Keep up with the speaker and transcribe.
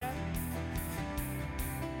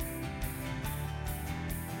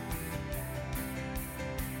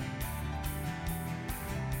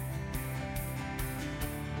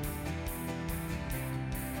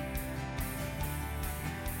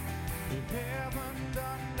heaven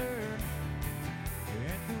thundered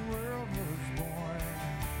and the world was born.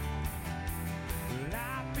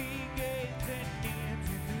 Life begins and ends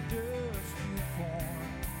in the dust you form.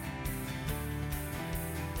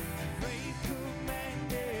 Faith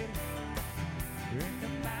commanded and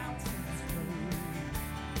the mountains move.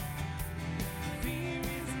 Fear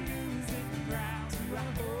is losing ground to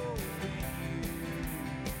our hope in you.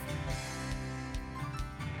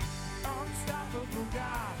 Unstoppable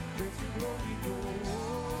God, let your glory go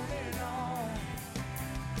on and on.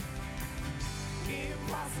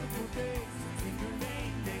 Impossible things in your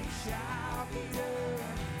name they shall be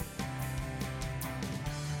done.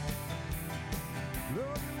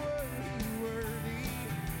 Lord, you're worthy, worthy.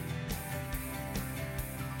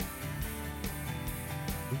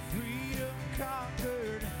 The freedom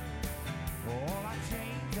conquered, all our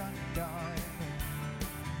chains undone.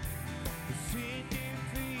 The sin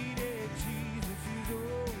defeated, Jesus is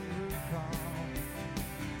overcome.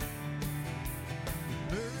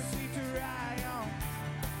 Mercy triumphed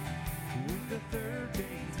with the third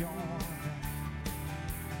day dawn.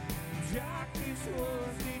 Darkness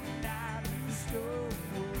was denied when the storm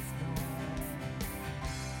was gone.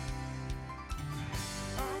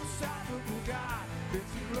 Unstoppable God, let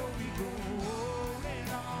your glory go on and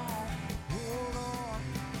on. Hold on.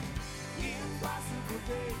 Impossible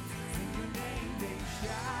days, in your name they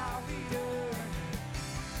shall be done.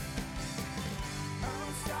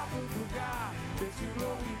 Unstoppable God, let your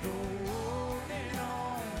glory go on and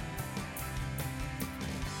on.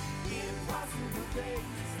 Impossible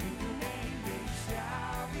days, in your name they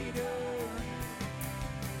shall be done.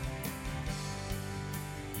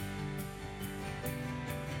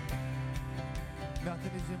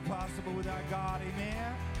 Nothing is impossible with our God,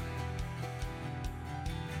 amen?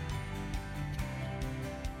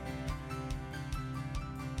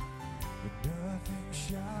 But nothing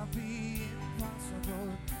shall be impossible.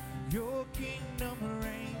 Your kingdom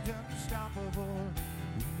reigns unstoppable.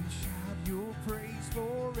 We shout your praise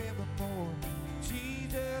forevermore.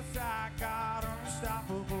 Jesus, our God,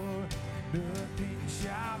 unstoppable. Nothing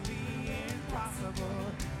shall be impossible.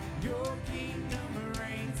 Your kingdom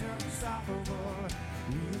reigns unstoppable.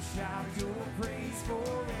 We'll shout your praise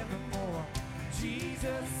forevermore.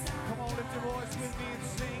 Jesus, come on, lift your voice with me and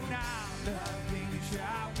sing now. Nothing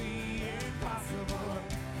shall be impossible.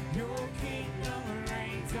 Your kingdom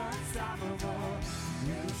reigns unstoppable.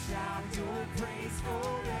 We'll shout your praise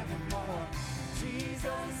forevermore.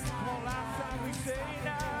 Jesus, come on, last time we say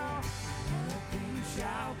now. Nothing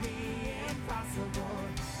shall be impossible.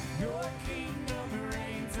 Your kingdom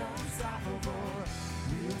reigns unstoppable.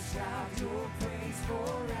 We'll shout your praise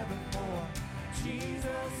forevermore.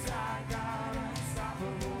 Jesus, our God,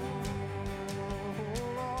 unstoppable.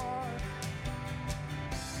 Lord.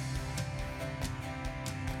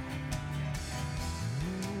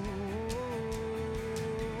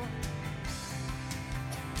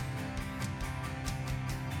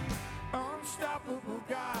 Unstoppable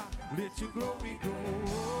God, let your glory go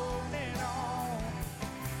on and on.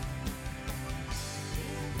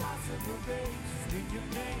 Impossible days, in your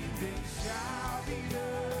name they shall be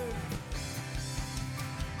done.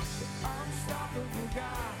 Unstoppable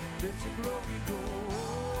God, let your glory go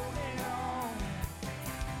on and on.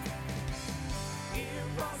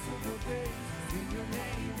 Impossible days, in your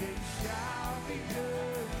name they shall be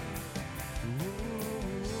done.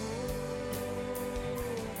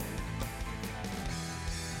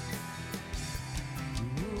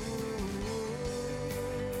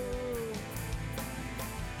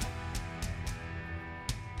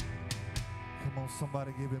 Come on,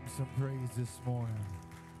 somebody give him some praise this morning.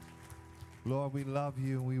 Lord, we love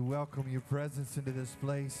you and we welcome your presence into this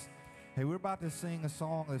place. Hey, we're about to sing a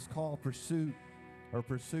song that's called Pursuit, or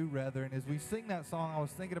Pursue rather. And as we sing that song, I was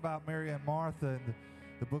thinking about Mary and Martha in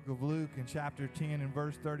the book of Luke in chapter 10 and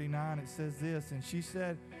verse 39. It says this, and she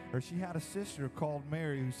said, or she had a sister called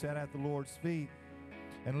Mary who sat at the Lord's feet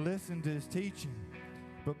and listened to his teaching.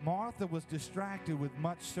 But Martha was distracted with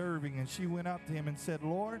much serving, and she went up to him and said,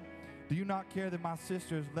 Lord, do you not care that my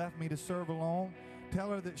sister has left me to serve alone? Tell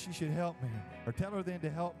her that she should help me, or tell her then to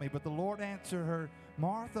help me. But the Lord answered her,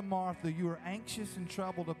 Martha, Martha, you are anxious and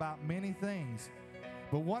troubled about many things,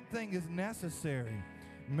 but one thing is necessary.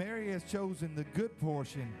 Mary has chosen the good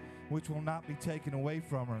portion, which will not be taken away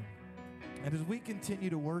from her. And as we continue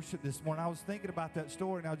to worship this morning, I was thinking about that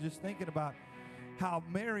story, and I was just thinking about how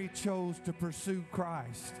Mary chose to pursue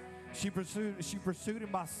Christ. She pursued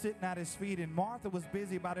him by sitting at his feet, and Martha was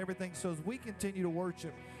busy about everything. So as we continue to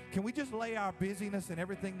worship, can we just lay our busyness and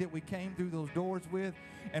everything that we came through those doors with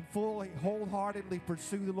and fully, wholeheartedly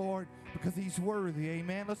pursue the Lord, because he's worthy,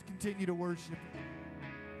 amen? Let's continue to worship.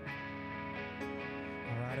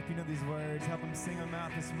 right, if you know these words, help them sing them out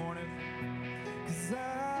this morning. 'Cause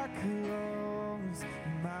I close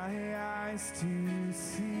my eyes to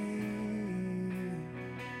see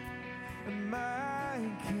my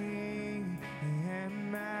King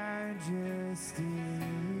and Majesty.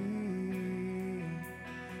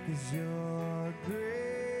 'Cause your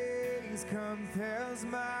grace compels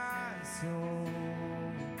my soul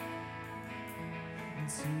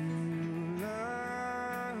to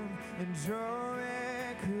love and draw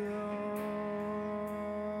it close.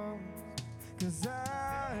 'Cause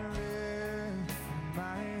I lift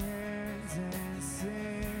my hands and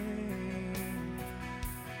sing,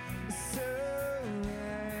 surrender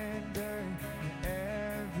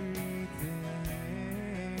everything.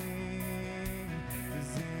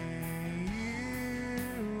 'Cause in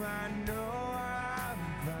you I know I'm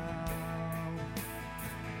found.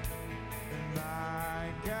 My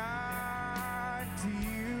God, to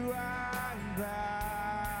you I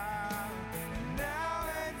bow, now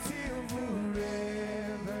and till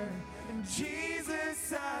forever. And Jesus,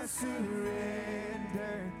 I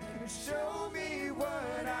surrender. Show me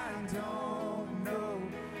what I don't know.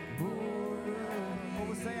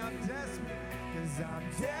 Oh, say I'm desperate, 'cause I'm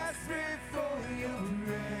desperate for your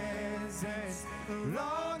presence,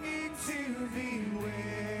 longing to be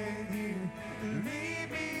with you. Lead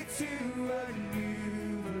me to a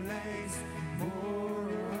new place,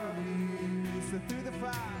 more of you. So through the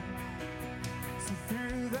fire,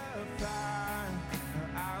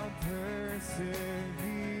 I'll persevere.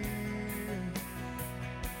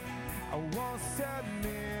 I won't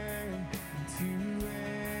submit to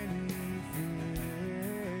any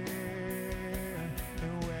fear.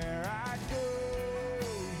 And where I go,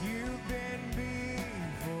 you've been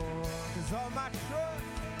before. 'Cause all my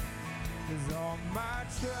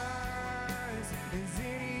trust is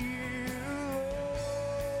in you,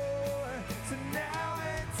 Lord. So now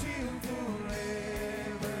and till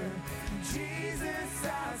forever, Jesus, I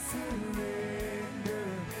surrender.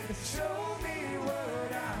 Show me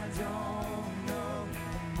what I don't know,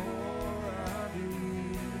 more of you.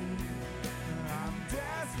 I'm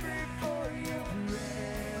desperate for your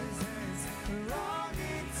presence,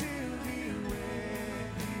 longing to be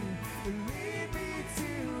with you. Lead me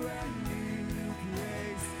to a new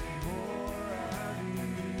place, more of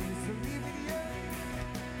you. So lead me to you.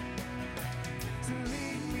 So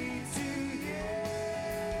lead me to you.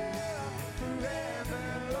 Forever,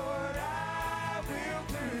 Lord, I will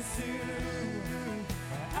pursue.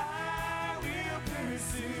 I will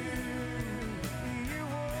pursue.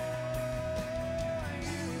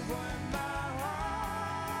 You won my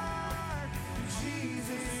heart.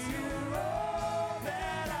 Jesus, you're all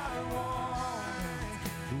that I want.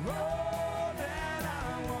 All that I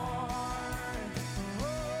want. Oh,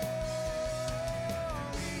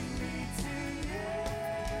 lead me to you.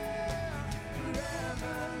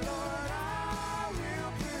 Forever, Lord, I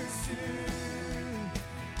will pursue.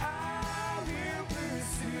 I will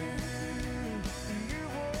pursue.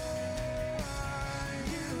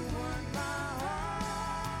 You won my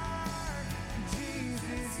heart.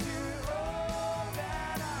 Jesus, you're all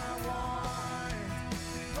that I want.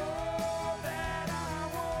 All that I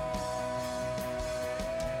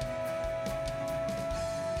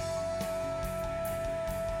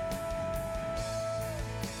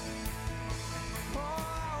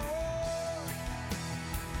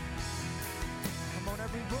Come on,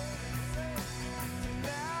 everybody.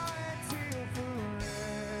 Now until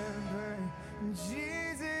forever,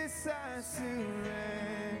 Jesus, I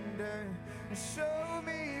surrender. Show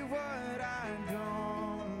me what I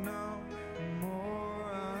don't know,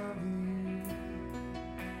 more of you.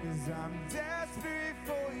 'Cause I'm desperate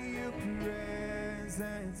for your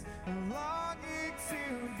presence, longing to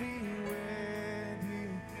be with you.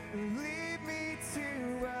 Lead me to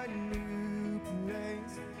a new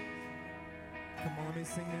place. Come on, let me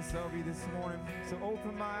sing this over you this morning. So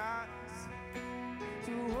open my eyes,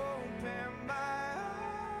 to open my eyes.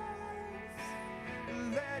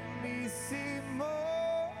 Let me see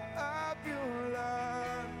more of your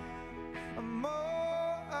love,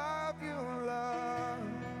 more of your love.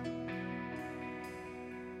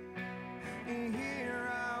 And here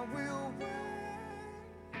I will wait,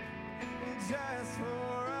 just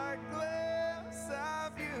for a glimpse of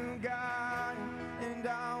you, God. And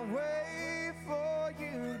I'll wait for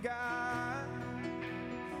you, God.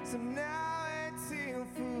 So now until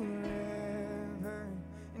forever,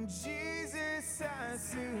 and Jesus, I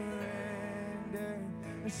surrender.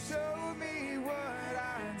 Show me what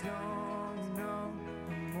I don't know,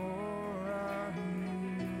 more of you.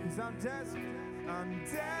 'Cause I'm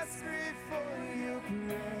desperate for your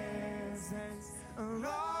presence,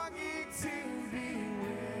 longing to be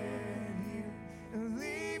with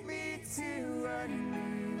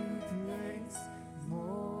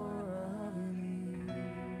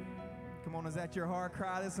is that your heart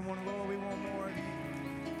cry this morning? Lord, we want more of you.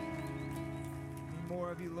 Need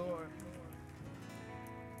more of you, Lord.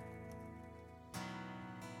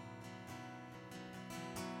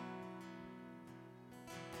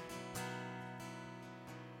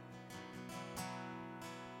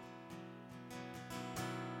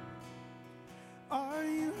 Are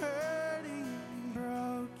you hurting,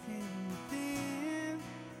 broken within,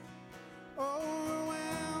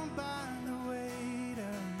 overwhelmed by the weight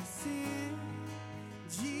of sin?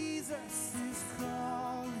 Jesus is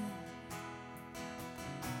calling.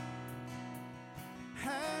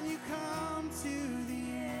 Have you come to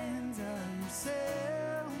the end of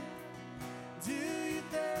yourself? Do you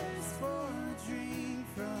thirst for a drink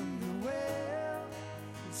from the well?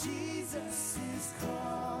 Jesus is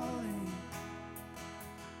calling.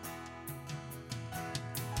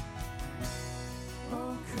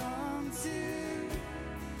 Oh, come to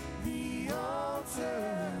the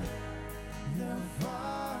altar. The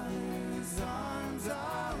Father's arms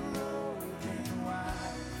are open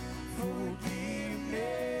wide.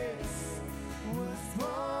 Forgiveness was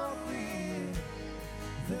bought with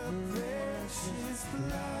the precious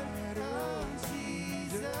blood of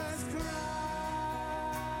Jesus Christ.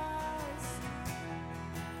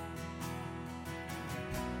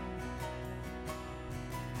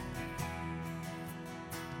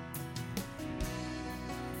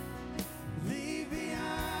 Leave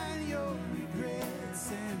behind your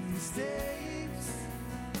regrets and mistakes.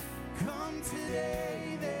 Come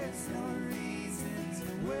today, there's no reason to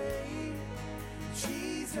wait.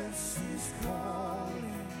 Jesus is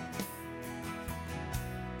calling.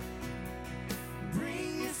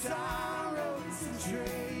 Bring your sorrows and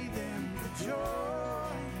trade them for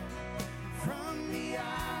joy. From the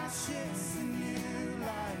ashes, a new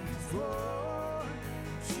life is born.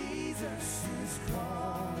 Jesus is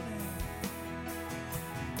calling.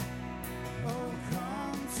 Oh,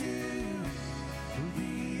 come to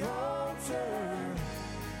the altar.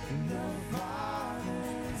 The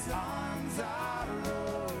Father's arms are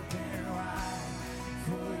open wide.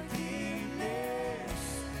 Forgiveness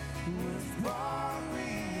was bought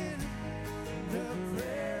with the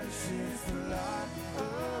precious blood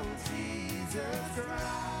of Jesus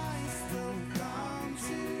Christ. Oh, come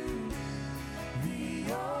to the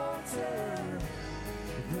altar.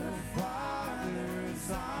 The Father's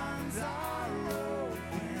arms are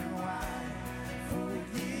open wide.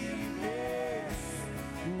 Forgiveness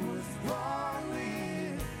was bought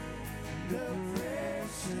with the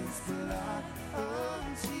precious blood of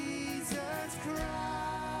Jesus Christ.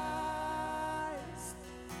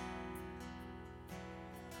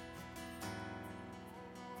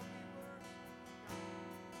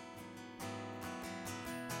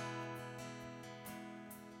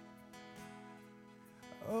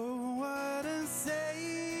 Oh, what a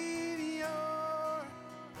Savior!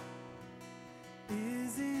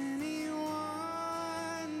 Isn't He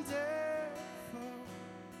wonderful?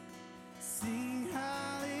 Sing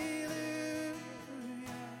hallelujah!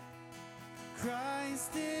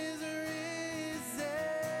 Christ is risen.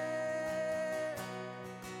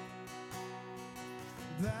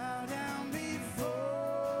 Bow down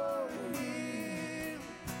before Him,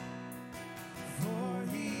 for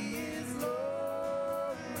He is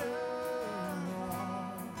Lord of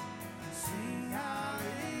all. Sing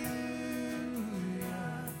hallelujah,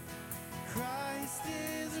 Christ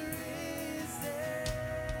is risen.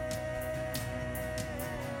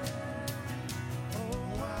 Oh,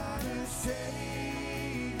 what a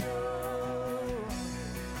Savior!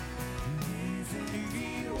 Isn't He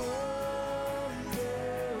wonderful?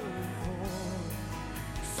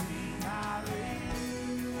 Sing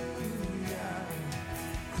hallelujah,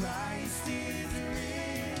 Christ is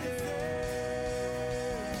risen.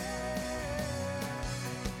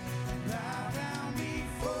 Bow down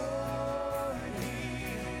before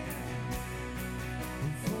Him,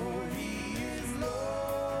 for He is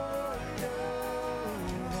Lord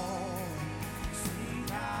of all. Sing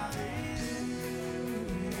hallelujah,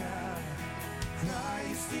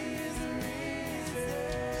 Christ is risen.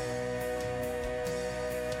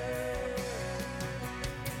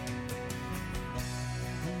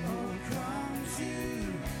 Oh, come to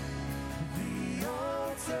the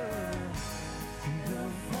altar. The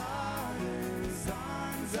Father's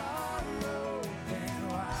arms are open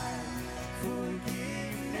wide.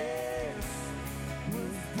 Forgiveness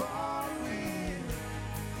was bought with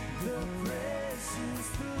the precious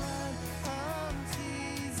blood of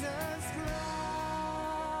Jesus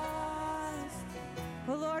Christ.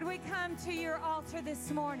 Well, Lord, we come to your altar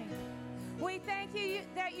this morning. We thank you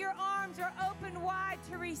that your arms are open wide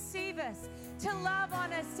to receive us, to love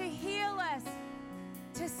on us, to heal us,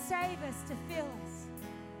 to save us, to fill us.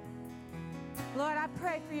 Lord, I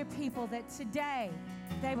pray for your people that today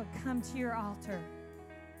they would come to your altar,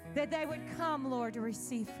 that they would come, Lord, to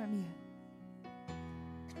receive from you.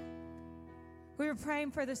 We were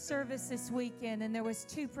praying for the service this weekend, and there was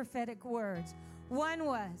 2 prophetic words. One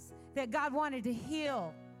was that God wanted to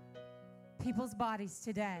heal people's bodies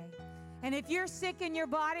today. And if you're sick in your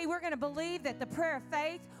body, we're going to believe that the prayer of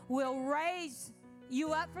faith will raise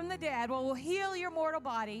you up from the dead, will heal your mortal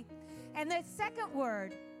body. And the second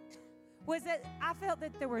word was that I felt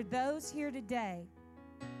that there were those here today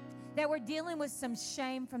that were dealing with some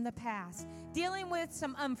shame from the past, dealing with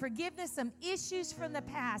some unforgiveness, some issues from the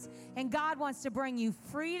past. And God wants to bring you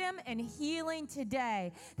freedom and healing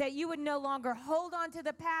today, that you would no longer hold on to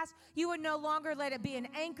the past. You would no longer let it be an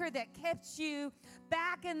anchor that kept you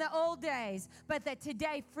back in the old days, but that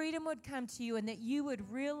today freedom would come to you and that you would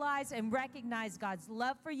realize and recognize God's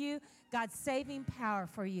love for you, God's saving power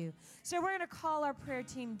for you. So we're going to call our prayer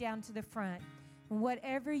team down to the front. And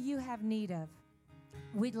whatever you have need of,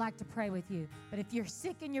 we'd like to pray with you. But if you're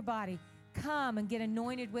sick in your body, come and get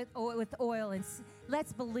anointed with oil, and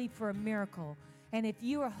let's believe for a miracle. And if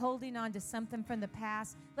you are holding on to something from the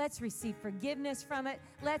past, let's receive forgiveness from it.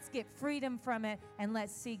 Let's get freedom from it, and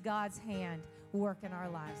let's see God's hand work in our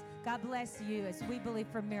lives. God bless you as we believe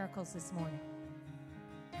for miracles this morning.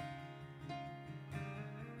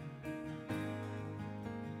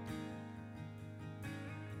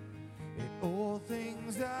 All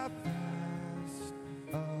things are passed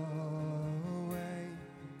away.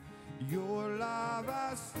 Your love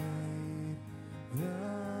has stayed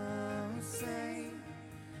the same.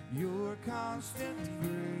 Your constant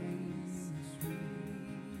grace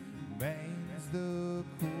remains the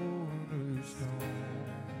cornerstone.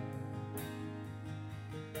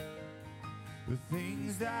 The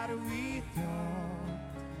things that we thought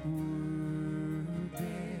were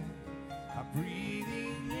dead are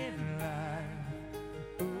breathing in life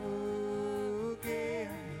again.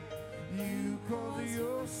 You called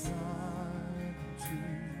your sun to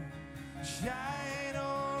shine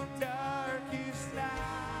on darkest night.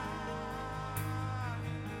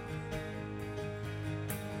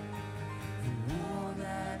 For all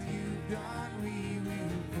that you've done, we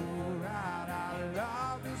will pour out our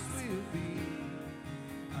love. This will be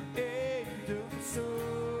our anthem song.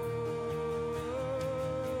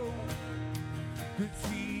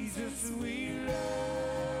 Jesus, we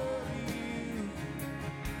love you.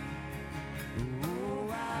 Oh,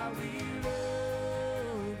 how we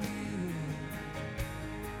love you.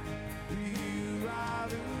 You are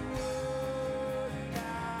the one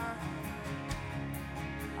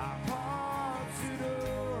our hearts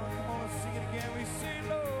adore. Come on, let's sing it again. We sing,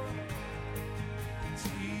 Lord.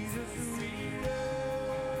 Jesus, we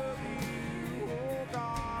love you. Oh,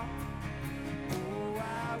 God. Oh,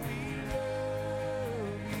 how we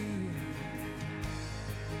love you.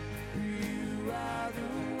 You are the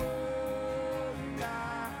one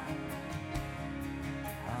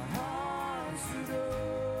our hearts adore.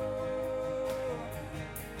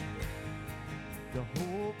 The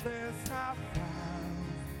hopeless have found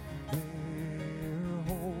their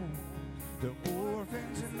home. The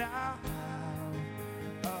orphans now have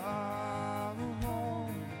a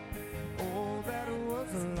home. All that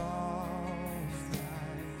was lost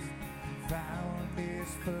has found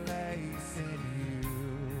its place in you.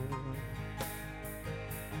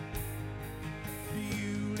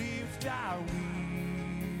 You lift our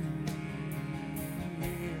weary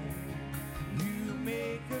head. You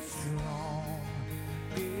make us strong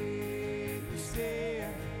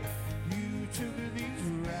instead. You took these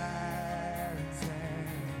rags and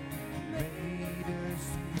made us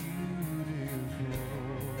beautiful.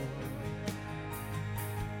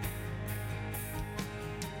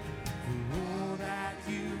 For all that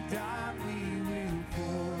you've done, we will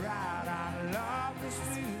pour out our love. This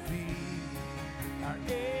will be our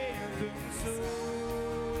anthem song.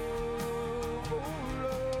 Oh,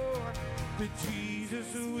 Lord, that Jesus,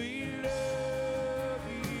 we love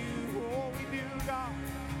you. Oh, we do, God.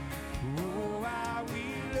 Oh, how we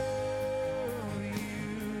love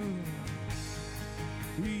you.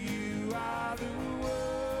 You are the one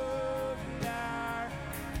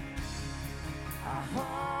our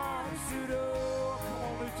hearts adore. Come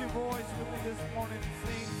on, lift your voice with me this morning and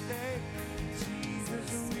sing, say, Jesus,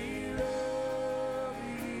 we love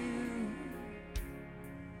you.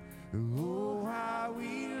 Oh, how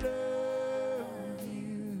we love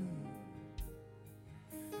you.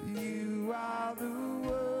 You are the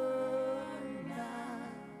one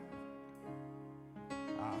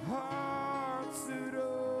our hearts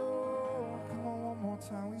adore. Come on, one more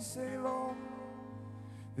time. We say, Lord,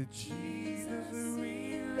 Jesus,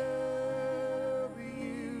 we love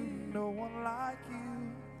you. No one like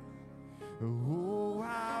you. Oh,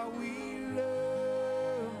 how we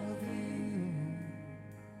love you.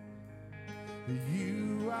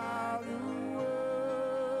 You are the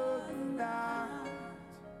one that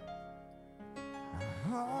our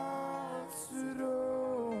hearts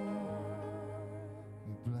adore.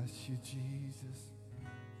 We bless you, Jesus.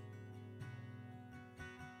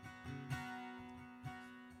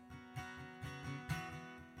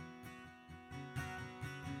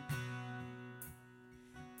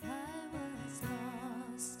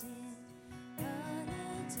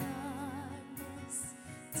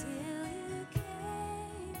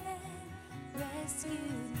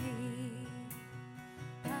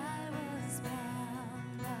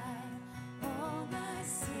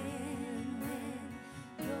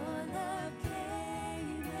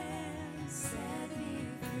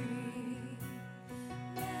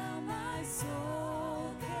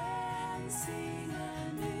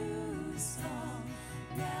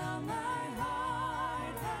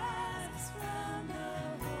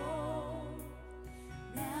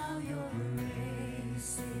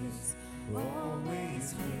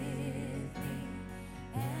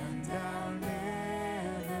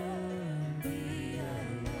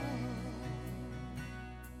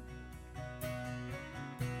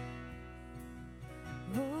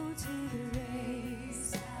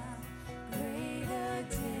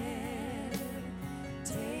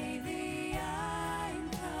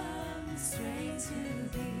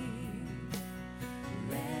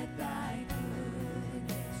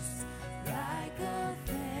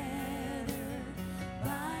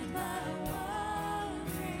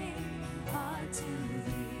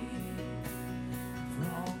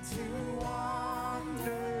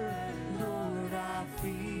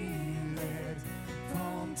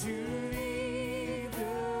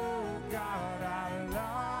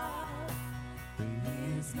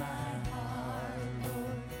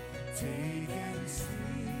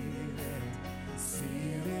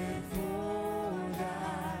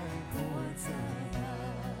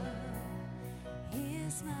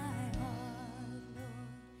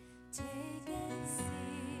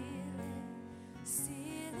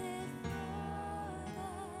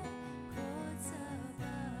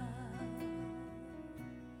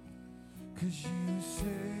 Cause you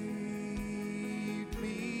saved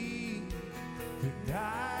me, and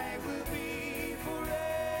I will be forever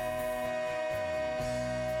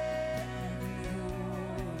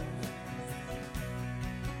yours.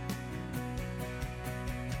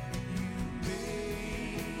 You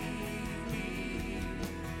made me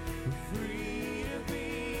free to be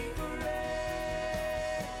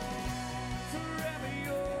forever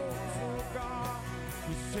yours, oh God.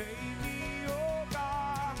 You saved me, oh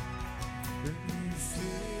God. And you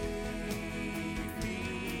save me,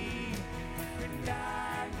 and I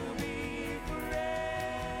will be forever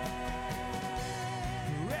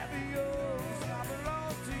yours. I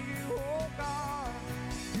belong to you, oh God.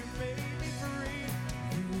 You made me free.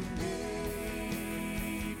 You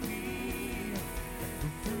made me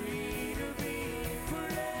free to be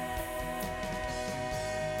forever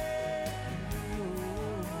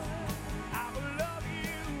yours. I will love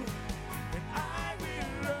you, and I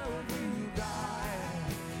will love you.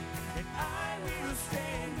 And I will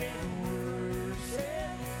stand and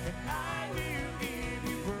worship, and I will give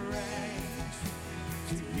you praise.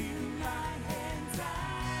 To you my hands I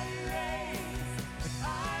raise, and I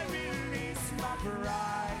release my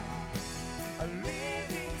pride, a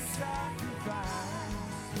living sacrifice.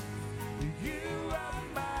 You are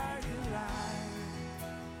my delight,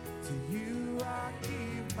 to you I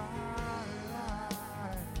give my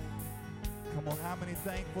life. Come on, how many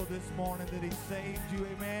thankful this morning that he saved you,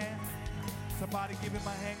 amen? Somebody give him a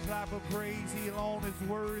hand clap of praise. He alone is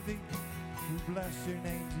worthy. We bless your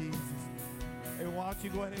name, Jesus. Hey, why don't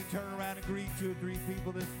you go ahead and turn around and greet 2 or 3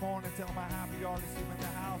 people this morning. Tell them how happy you are to see them in the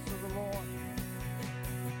house of the Lord.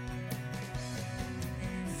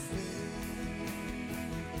 You saved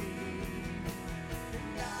me,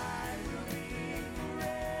 and I will be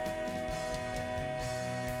forever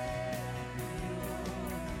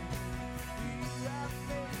yours. You have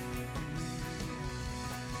made me.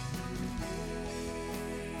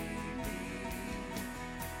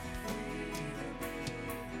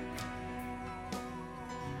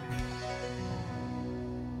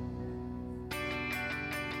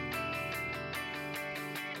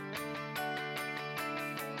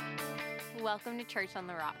 Welcome to Church on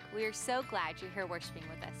the Rock. We are so glad you're here worshiping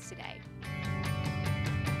with us today.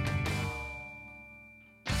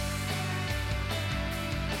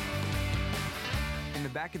 In the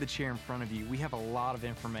back of the chair in front of you, we have a lot of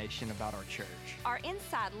information about our church. Our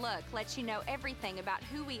inside look lets you know everything about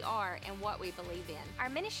who we are and what we believe in. Our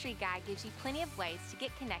ministry guide gives you plenty of ways to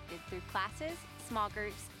get connected through classes, small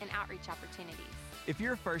groups, and outreach opportunities. If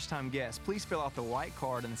you're a first-time guest, please fill out the white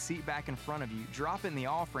card in the seat back in front of you, drop it in the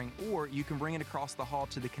offering, or you can bring it across the hall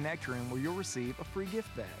to the Connect room where you'll receive a free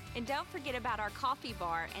gift bag. And don't forget about our coffee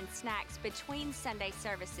bar and snacks between Sunday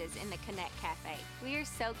services in the Connect Cafe. We are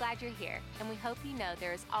so glad you're here, and we hope you know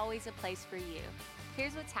there is always a place for you.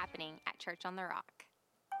 Here's what's happening at Church on the Rock.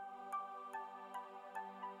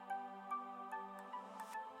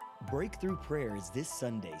 Breakthrough Prayer is this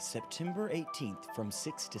Sunday, September 18th from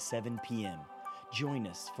 6 to 7 p.m. Join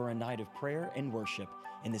us for a night of prayer and worship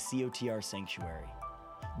in the COTR Sanctuary.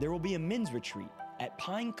 There will be a men's retreat at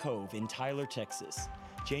Pine Cove in Tyler, Texas,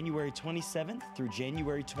 January 27th through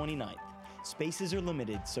January 29th. Spaces are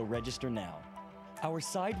limited, so register now. Our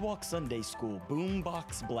Sidewalk Sunday School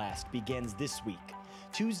Boombox Blast begins this week,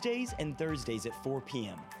 Tuesdays and Thursdays at 4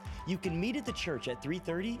 p.m. You can meet at the church at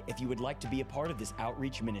 3:30 if you would like to be a part of this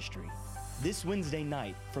outreach ministry. This Wednesday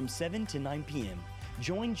night from 7 to 9 p.m.,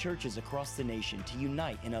 join churches across the nation to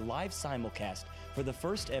unite in a live simulcast for the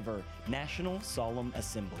first ever National Solemn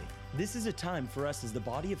Assembly. This is a time for us as the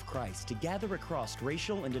body of Christ to gather across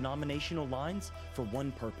racial and denominational lines for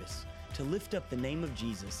one purpose: to lift up the name of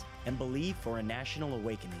Jesus and believe for a national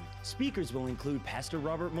awakening. Speakers will include Pastor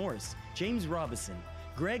Robert Morris, James Robinson,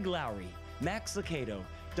 Greg Lowry, Max Licato,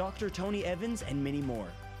 Dr. Tony Evans, and many more.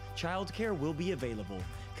 Childcare will be available.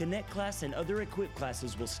 Connect class and other equipped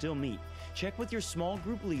classes will still meet. Check with your small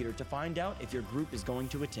group leader to find out if your group is going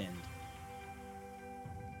to attend.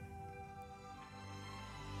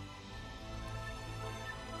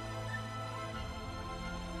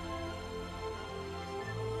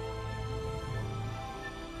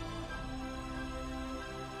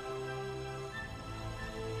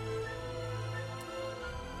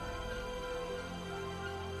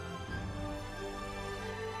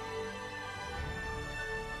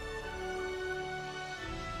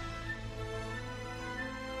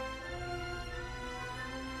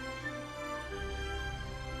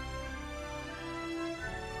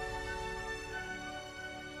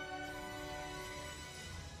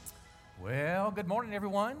 Well, good morning,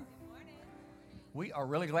 everyone. We are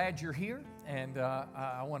really glad you're here, and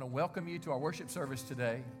I want to welcome you to our worship service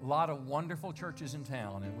today. A lot of wonderful churches in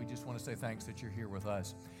town, and we just want to say thanks that you're here with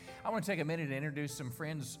us. I want to take a minute to introduce some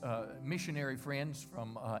friends, missionary friends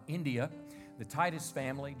from India, the Titus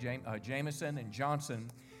family, Jameson and Johnson.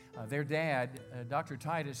 Their dad, Dr.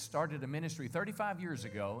 Titus, started a ministry 35 years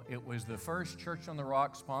ago. It was the first Church on the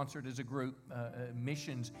Rock sponsored as a group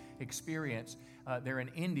missions experience. They're in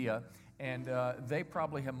India, and they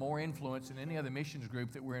probably have more influence than any other missions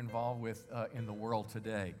group that we're involved with in the world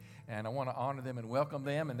today. And I want to honor them and welcome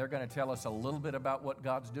them, and they're going to tell us a little bit about what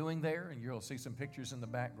God's doing there, and you'll see some pictures in the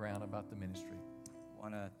background about the ministry. I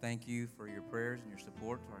want to thank you for your prayers and your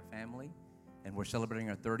support to our family. And we're celebrating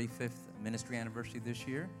our 35th ministry anniversary this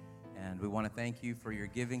year. And we want to thank you for your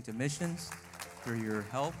giving to missions, for your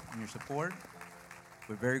help and your support.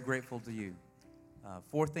 We're very grateful to you.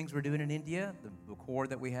 4 things we're doing in India. The core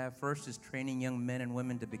that we have first is training young men and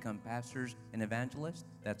women to become pastors and evangelists.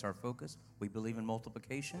 That's our focus. We believe in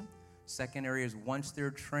multiplication. Second area is once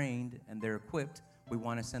they're trained and they're equipped, we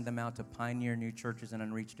want to send them out to pioneer new churches in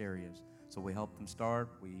unreached areas. So we help them start.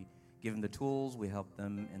 We give them the tools. We help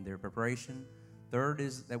them in their preparation. Third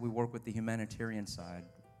is that we work with the humanitarian side.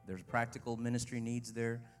 There's practical ministry needs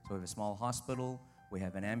there. So we have a small hospital. We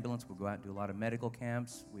have an ambulance. We go out and do a lot of medical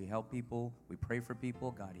camps. We help people. We pray for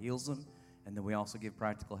people. God heals them. And then we also give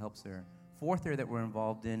practical helps there. Fourth area that we're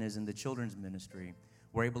involved in is in the children's ministry.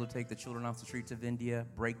 We're able to take the children off the streets of India,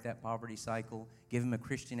 break that poverty cycle, give them a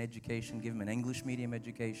Christian education, give them an English medium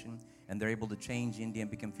education, and they're able to change India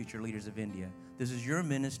and become future leaders of India. This is your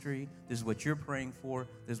ministry. This is what you're praying for.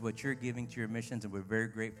 This is what you're giving to your missions, and we're very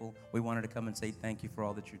grateful. We wanted to come and say thank you for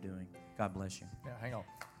all that you're doing. God bless you. Yeah, hang on.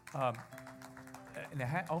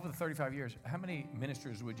 Now, over the 35 years, how many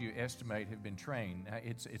ministers would you estimate have been trained?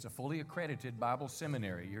 It's a fully accredited Bible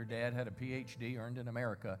seminary. Your dad had a PhD earned in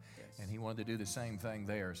America, and he wanted to do the same thing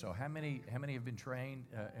there. So how many have been trained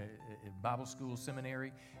at Bible school,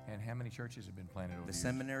 seminary, and how many churches have been planted over the years?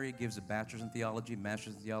 Seminary gives a bachelor's in theology,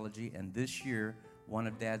 master's in theology, and this year, one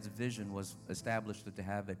of Dad's vision was established to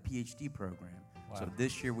have a PhD program. Wow. So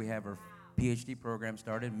this year we have our PhD program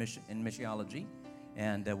started in missiology.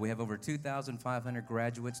 And we have over 2,500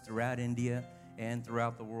 graduates throughout India, and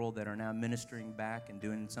throughout the world that are now ministering back and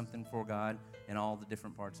doing something for God in all the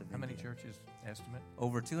different parts of India. How many churches estimate?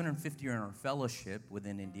 Over 250 are in our fellowship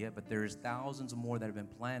within India, but there's thousands more that have been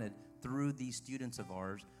planted through these students of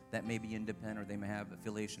ours that may be independent or they may have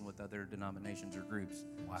affiliation with other denominations or groups.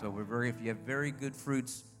 Wow. So if you have very good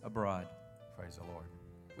fruits abroad. Praise the Lord.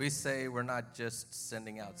 We say we're not just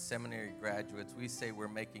sending out seminary graduates. We say we're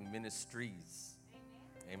making ministries.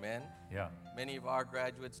 Amen? Yeah. Many of our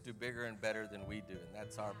graduates do bigger and better than we do, and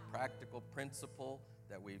that's our practical principle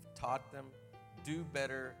that we've taught them. Do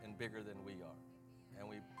better and bigger than we are. And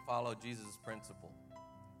we follow Jesus' principle.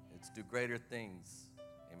 It's do greater things,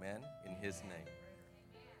 amen, in his name.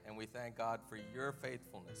 And we thank God for your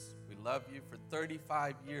faithfulness. We love you for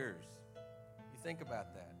 35 years. You think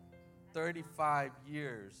about that. 35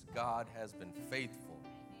 years, God has been faithful.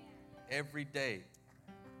 Every day,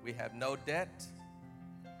 we have no debt.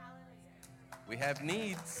 We have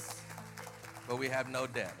needs, but we have no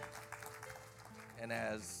debt. And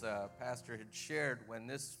as Pastor had shared, when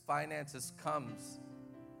this finances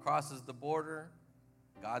crosses the border,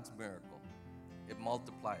 God's miracle, it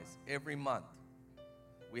multiplies every month.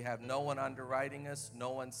 We have no one underwriting us,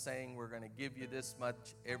 no one saying we're going to give you this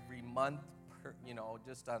much every month,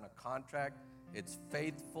 just on a contract. It's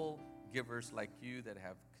faithful givers like you that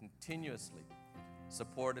have continuously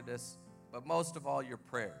supported us, but most of all, your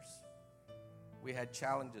prayers. We had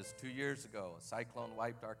challenges 2 years ago. A cyclone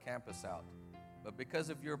wiped our campus out. But because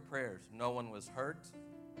of your prayers, no one was hurt.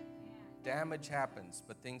 Damage happens,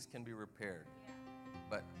 but things can be repaired.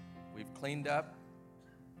 But we've cleaned up,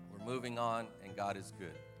 we're moving on, and God is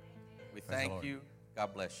good. We thank you.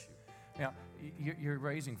 God bless you. Now, you're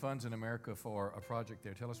raising funds in America for a project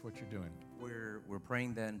there. Tell us what you're doing. We're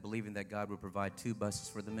praying that and believing that God will provide 2 buses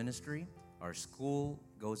for the ministry. Our school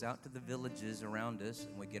goes out to the villages around us,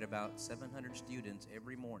 and we get about 700 students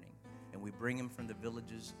every morning. And we bring them from the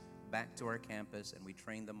villages back to our campus, and we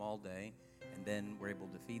train them all day. And then we're able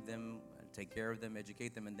to feed them, take care of them,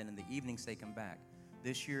 educate them, and then in the evenings take them back.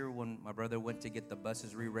 This year, when my brother went to get the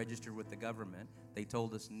buses re-registered with the government, they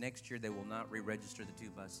told us next year they will not re-register the 2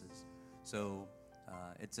 buses. So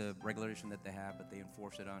it's a regulation that they have, but they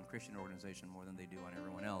enforce it on Christian organization more than they do on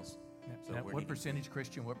everyone else. So now, what percentage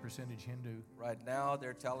Christian, what percentage Hindu? Right now,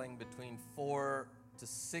 they're telling between 4 to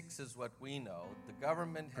 6 is what we know. The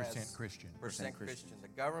government has... Percent Christian. Percent Christian. The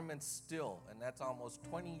government still, and that's almost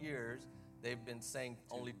 20 years, they've been saying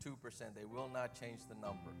only 2%. They will not change the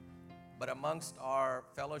number. But amongst our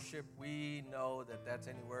fellowship, we know that that's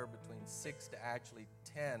anywhere between 6 to actually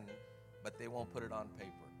 10, but they won't put it on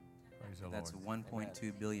paper. Praise the That's Lord.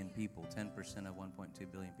 1.2 billion people, 10% of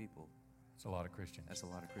 1.2 billion people. That's a lot of Christians. That's a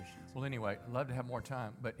lot of Christians. Well, anyway, I'd love to have more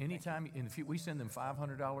time. But anytime, we send them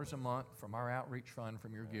 $500 a month from our outreach fund,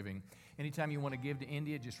 from your giving. Anytime you want to give to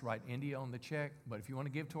India, just write India on the check. But if you want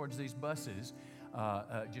to give towards these buses,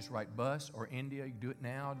 just write bus or India. You can do it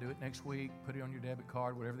now, do it next week, put it on your debit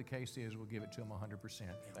card, whatever the case is, we'll give it to them 100%.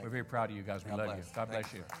 We're very proud of you guys. We love you. God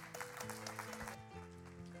bless you.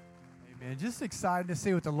 Amen. Just excited to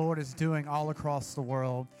see what the Lord is doing all across the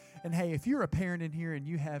world. And hey, if you're a parent in here and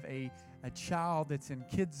you have a child that's in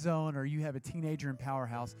Kids Zone or you have a teenager in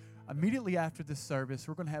Powerhouse, immediately after this service,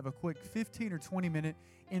 we're going to have a quick 15 or 20-minute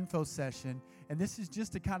info session. And this is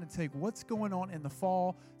just to kind of take what's going on in the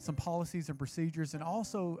fall, some policies and procedures, and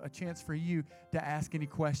also a chance for you to ask any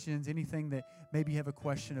questions, anything that maybe you have a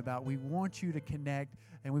question about. We want you to connect,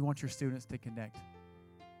 and we want your students to connect.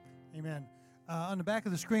 Amen. On the back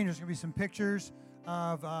of the screen, there's going to be some pictures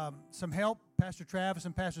of some help. Pastor Travis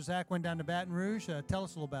and Pastor Zach went down to Baton Rouge. Tell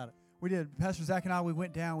us a little about it. We did. Pastor Zach and I, we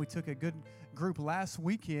went down. We took a good group last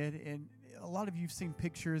weekend, and a lot of you have seen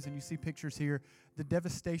pictures, and you see pictures here. The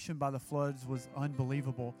devastation by the floods was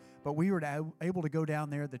unbelievable, but we were able to go down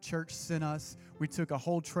there. The church sent us. We took a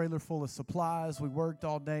whole trailer full of supplies. We worked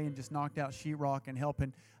all day and just knocked out sheetrock and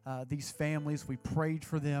helping these families. We prayed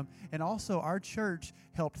for them, and also our church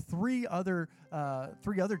helped three other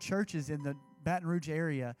churches in the Baton Rouge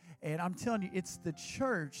area. And I'm telling you, it's the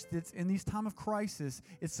church that's in these time of crisis,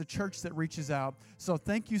 it's the church that reaches out. So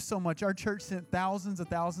thank you so much. Our church sent thousands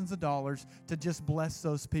of dollars to just bless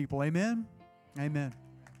those people. Amen? Amen.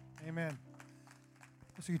 Amen.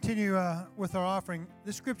 So continue with our offering.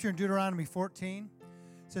 This scripture in Deuteronomy 14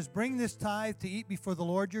 says, "Bring this tithe to eat before the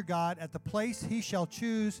Lord your God at the place he shall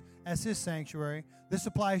choose as his sanctuary." This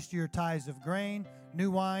applies to your tithes of grain,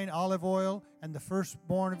 new wine, olive oil, and the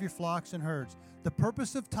firstborn of your flocks and herds. The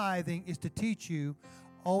purpose of tithing is to teach you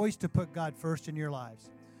always to put God first in your lives.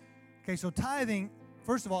 Okay, so tithing,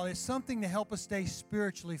 first of all, is something to help us stay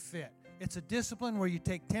spiritually fit. It's a discipline where you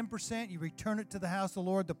take 10%, you return it to the house of the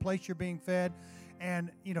Lord, the place you're being fed.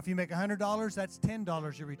 And, if you make $100, that's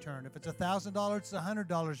 $10 you return. If it's $1,000, it's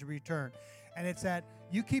 $100 you return. And it's that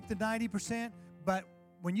you keep the 90%, but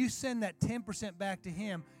when you send that 10% back to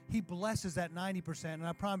Him, He blesses that 90%. And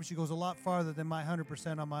I promise you, goes a lot farther than my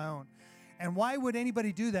 100% on my own. And why would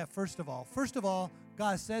anybody do that, first of all? First of all,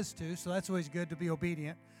 God says to, so that's always good to be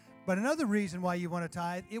obedient. But another reason why you want to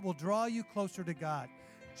tithe, it will draw you closer to God.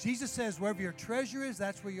 Jesus says, wherever your treasure is,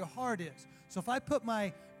 that's where your heart is. So if I put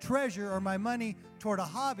my treasure or my money toward a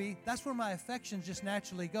hobby, that's where my affections just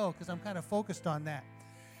naturally go because I'm kind of focused on that.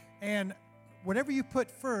 And whatever you put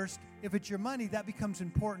first, if it's your money, that becomes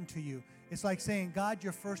important to you. It's like saying, God,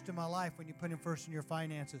 you're first in my life when you put Him first in your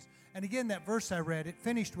finances. And again, that verse I read, it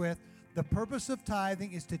finished with, the purpose of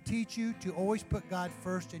tithing is to teach you to always put God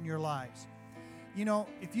first in your lives.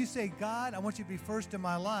 If you say, God, I want you to be first in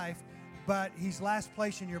my life, but He's last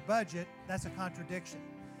place in your budget, that's a contradiction.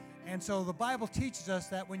 And so the Bible teaches us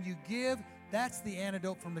that when you give, that's the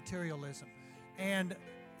antidote for materialism. And,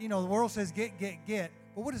 the world says get, get, get.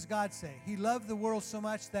 But what does God say? He loved the world so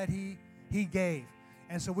much that He gave.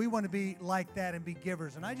 And so we want to be like that and be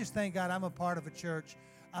givers. And I just thank God I'm a part of a church.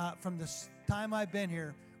 From the time I've been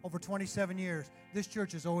here, over 27 years, this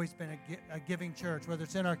church has always been a giving church, whether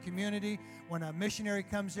it's in our community, when a missionary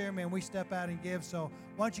comes here, man, we step out and give. So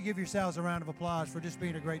why don't you give yourselves a round of applause for just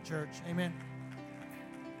being a great church. Amen.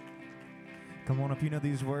 Come on, if you know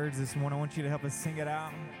these words this morning, I want you to help us sing it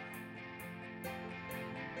out.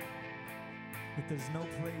 If there's no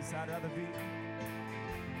place I'd rather be.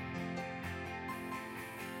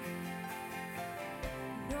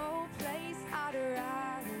 No place I'd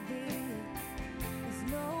rather be.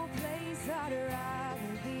 There's no place I'd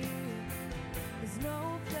rather be. There's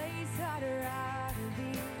no place I'd rather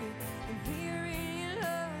be than here in your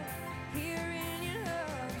love, here in your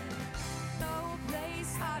love. No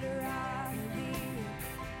place I'd rather be.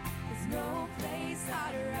 There's no place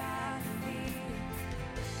I'd rather be.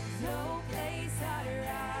 There's no place I'd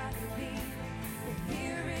rather be than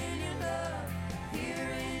here in your love, here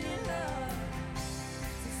in your love.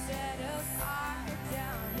 To set a fire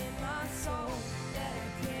down in my soul that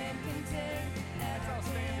I can't contain, that I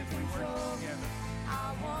can't control.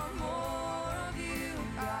 I want more of you,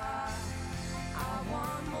 God. I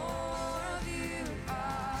want more of you,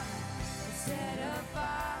 God. To set a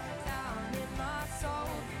fire down in my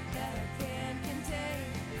soul that I can't contain,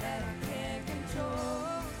 that I can't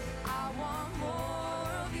control. I want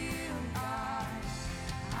more of you, God.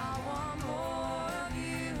 I want more of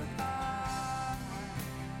you, God.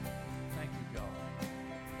 Thank you, God.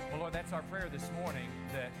 Well, Lord, that's our prayer this morning,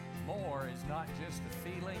 that more is not just a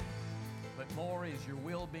feeling, but more is your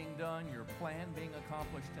will being done, your plan being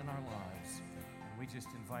accomplished in our lives. And we just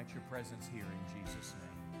invite your presence here in Jesus'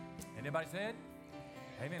 name. Anybody said?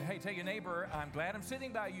 Amen. Hey, tell your neighbor, I'm glad I'm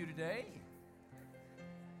sitting by you today.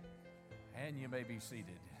 And you may be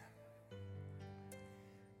seated.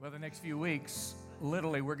 Well, the next few weeks,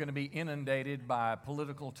 literally, we're going to be inundated by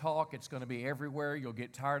political talk. It's going to be everywhere. You'll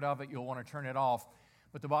get tired of it. You'll want to turn it off.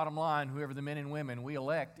 But the bottom line, whoever the men and women we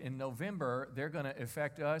elect in November, they're going to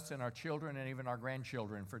affect us and our children and even our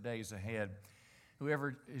grandchildren for days ahead.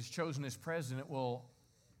 Whoever is chosen as president will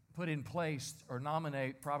put in place or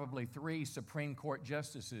nominate probably 3 Supreme Court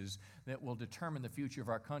justices that will determine the future of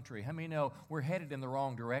our country. How many know we're headed in the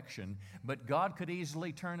wrong direction, but God could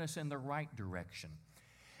easily turn us in the right direction?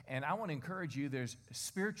 And I want to encourage you, there's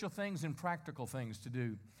spiritual things and practical things to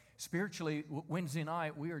do. Spiritually, Wednesday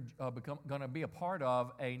night, we are going to be a part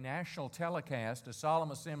of a national telecast, a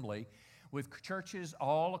solemn assembly, with churches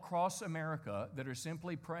all across America that are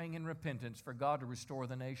simply praying in repentance for God to restore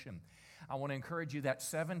the nation. I want to encourage you that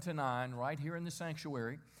 7 to 9 right here in the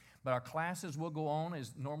sanctuary. But our classes will go on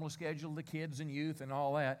as normal schedule, the kids and youth and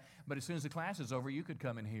all that. But as soon as the class is over, you could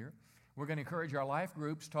come in here. We're going to encourage our life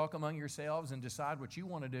groups, talk among yourselves and decide what you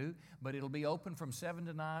want to do. But it'll be open from 7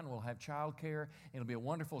 to 9. We'll have child care. It'll be a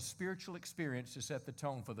wonderful spiritual experience to set the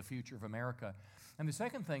tone for the future of America. And the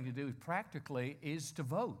second thing to do practically is to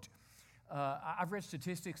vote. I've read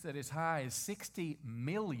statistics that as high as 60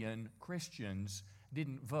 million Christians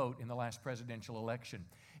didn't vote in the last presidential election.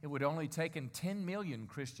 It would only taken 10 million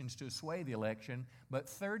Christians to sway the election, but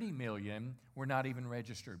 30 million were not even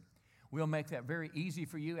registered. We'll make that very easy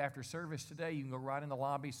for you after service today. You can go right in the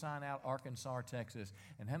lobby, sign out Arkansas, Texas.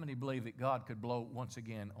 And how many believe that God could blow once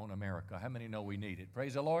again on America? How many know we need it?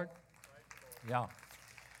 Praise the Lord. Yeah. All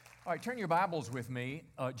right, turn your Bibles with me.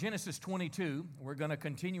 Genesis 22. We're going to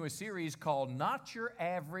continue a series called Not Your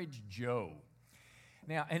Average Joe.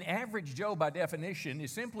 Now, an average Joe, by definition,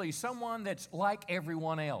 is simply someone that's like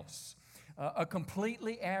everyone else. a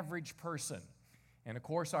completely average person. And of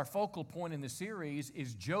course, our focal point in the series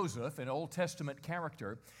is Joseph, an Old Testament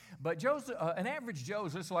character. But Joseph, an average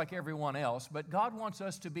Joseph, like everyone else, but God wants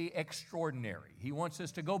us to be extraordinary. He wants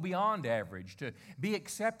us to go beyond average, to be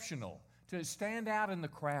exceptional, to stand out in the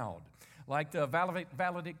crowd, like the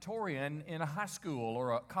valedictorian in a high school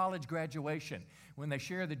or a college graduation. When they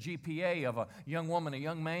share the GPA of a young woman, a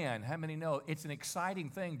young man, how many know it's an exciting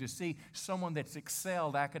thing to see someone that's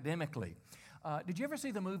excelled academically? Did you ever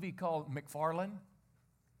see the movie called McFarlane?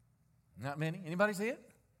 Not many. Anybody see it?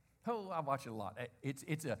 Oh, I watch it a lot.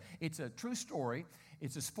 It's a true story.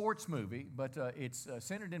 It's a sports movie, but it's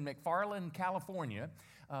centered in McFarlane, California.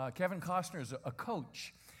 Kevin Costner is a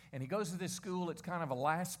coach, and he goes to this school. It's kind of a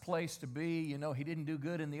last place to be. You know, he didn't do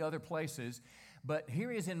good in the other places. But here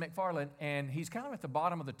he is in McFarlane, and he's kind of at the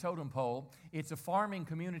bottom of the totem pole. It's a farming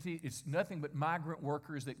community. It's nothing but migrant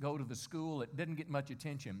workers that go to the school. It didn't get much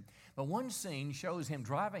attention. But one scene shows him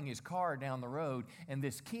driving his car down the road, and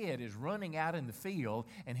this kid is running out in the field,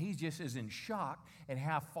 and he just is in shock at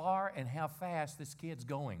how far and how fast this kid's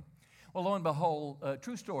going. Well, lo and behold,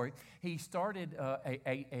 true story, he started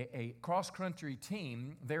a cross-country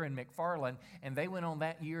team there in McFarlane, and they went on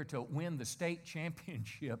that year to win the state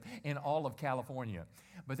championship in all of California.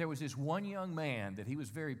 But there was this one young man that he was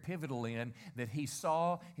very pivotal in that he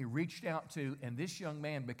saw, he reached out to, and this young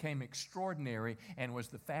man became extraordinary and was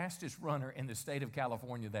the fastest runner in the state of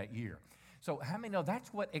California that year. So how many know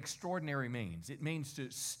that's what extraordinary means? It means to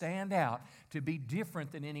stand out, to be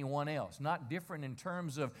different than anyone else. Not different in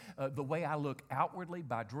terms of the way I look outwardly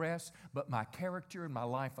by dress, but my character and my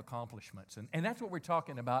life accomplishments. And that's what we're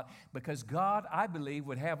talking about, because God, I believe,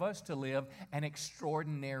 would have us to live an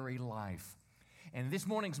extraordinary life. And this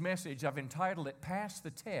morning's message, I've entitled it, Pass the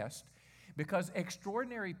Test, because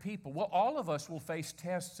extraordinary people, well, all of us will face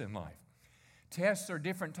tests in life. Tests are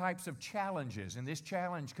different types of challenges, and this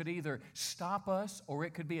challenge could either stop us or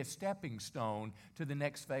it could be a stepping stone to the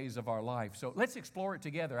next phase of our life. So let's explore it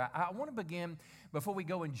together. I want to begin, before we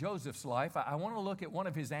go in Joseph's life, I want to look at one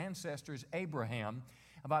of his ancestors, Abraham,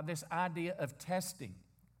 about this idea of testing.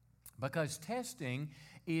 Because testing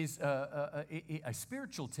is a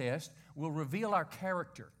spiritual test will reveal our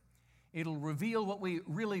character. It'll reveal what we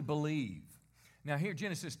really believe. Now here,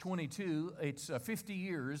 Genesis 22, it's 50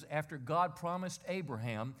 years after God promised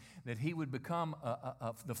Abraham that he would become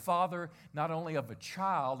the father not only of a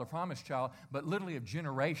child, a promised child, but literally of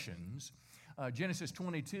generations. Genesis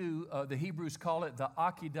 22, the Hebrews call it the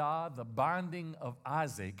Akedah, the binding of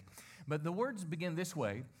Isaac. But the words begin this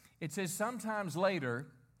way. It says, sometimes later.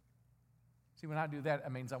 See, when I do that,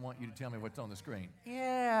 it means I want you to tell me what's on the screen.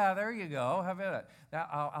 Yeah, there you go. How about it? Now,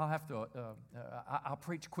 I'll have to. I'll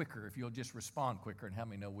preach quicker if you'll just respond quicker, and how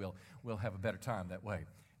many know we'll have a better time that way.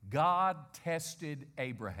 God tested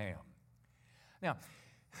Abraham. Now,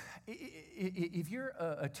 if you're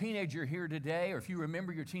a teenager here today, or if you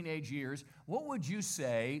remember your teenage years, what would you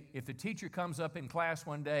say if the teacher comes up in class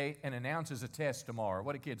one day and announces a test tomorrow?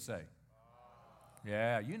 What do kids say?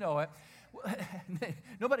 Yeah, you know it.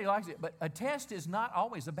 Nobody likes it, but a test is not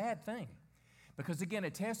always a bad thing. Because again, a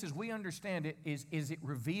test, as we understand it, is it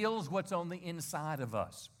reveals what's on the inside of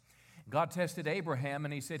us. God tested Abraham,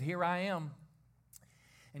 and he said, here I am.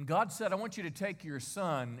 And God said, I want you to take your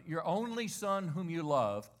son, your only son whom you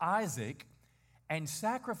love, Isaac, and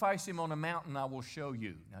sacrifice him on a mountain I will show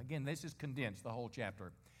you. Now again, this is condensed, the whole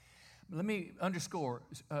chapter. Let me underscore,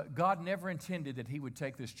 God never intended that he would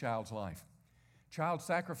take this child's life. Child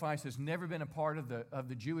sacrifice has never been a part of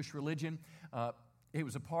the Jewish religion. It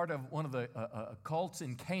was a part of one of the cults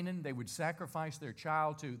in Canaan. They would sacrifice their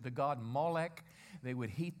child to the god Molech. They would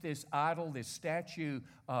heat this idol, this statue,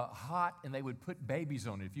 hot, and they would put babies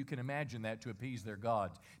on it, if you can imagine that, to appease their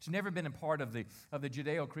gods. It's never been a part of the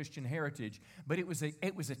Judeo-Christian heritage, but it was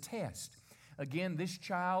a test. Again, this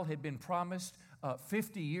child had been promised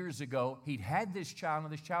 50 years ago. He'd had this child,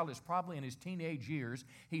 and this child is probably in his teenage years.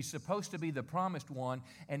 He's supposed to be the promised one,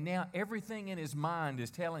 and now everything in his mind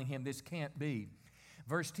is telling him this can't be.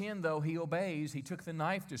 Verse 10, though, he obeys. He took the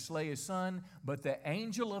knife to slay his son, but the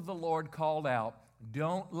angel of the Lord called out,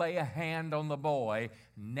 don't lay a hand on the boy.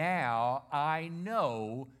 Now I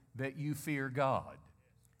know that you fear God.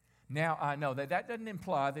 Now I know that doesn't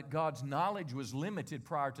imply that God's knowledge was limited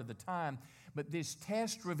prior to the time, but this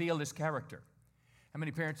test revealed his character. How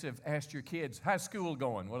many parents have asked your kids, how's school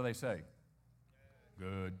going? What do they say?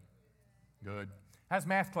 Good. Good. How's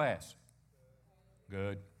math class?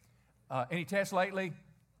 Good. Any tests lately?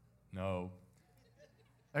 No.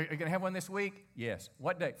 Are you going to have one this week? Yes.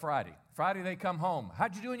 What day? Friday. Friday they come home.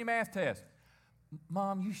 How'd you do in your math test?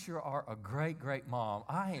 Mom, you sure are a great, great mom.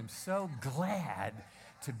 I am so glad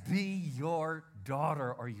to be your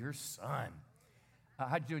daughter or your son.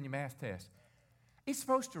 How'd you do in your math test? It's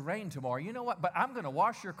supposed to rain tomorrow. You know what? But I'm going to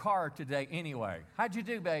wash your car today anyway. How'd you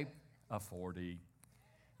do, babe? A 40.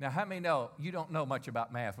 Now, how many know you don't know much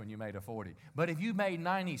about math when you made a 40? But if you made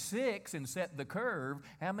 96 and set the curve,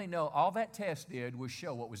 how many know all that test did was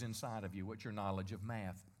show what was inside of you, what your knowledge of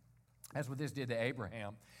math. That's what this did to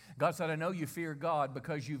Abraham. God said, I know you fear God.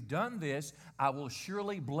 Because you've done this, I will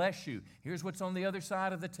surely bless you. Here's what's on the other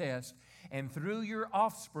side of the test. And through your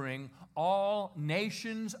offspring, all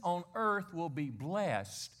nations on earth will be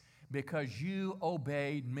blessed because you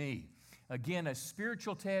obeyed me. Again, a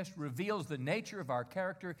spiritual test reveals the nature of our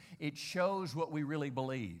character. It shows what we really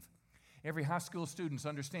believe. Every high school student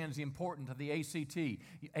understands the importance of the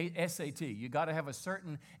SAT. You got to have a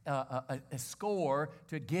certain a score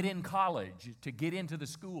to get in college, to get into the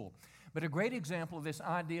school. But a great example of this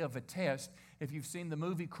idea of a test, if you've seen the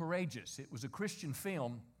movie Courageous, it was a Christian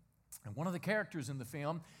film. And one of the characters in the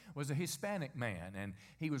film was a Hispanic man, and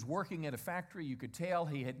he was working at a factory. You could tell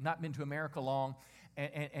he had not been to America long,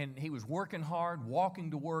 and he was working hard,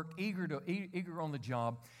 walking to work, eager on the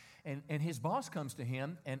job. And his boss comes to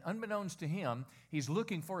him, and unbeknownst to him, he's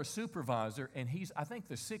looking for a supervisor, and he's, I think,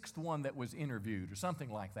 the sixth one that was interviewed or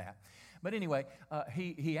something like that. But anyway,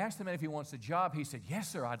 he asked the man if he wants the job. He said, yes,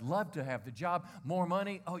 sir, I'd love to have the job. More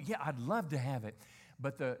money? Oh, yeah, I'd love to have it.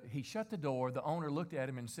 But he shut the door. The owner looked at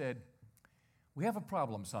him and said, we have a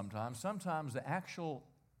problem sometimes. Sometimes the actual,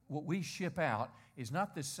 what we ship out is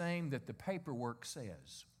not the same that the paperwork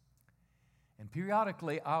says. And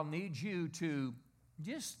periodically, I'll need you to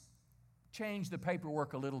just change the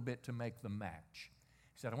paperwork a little bit to make them match.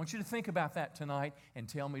 He said, I want you to think about that tonight and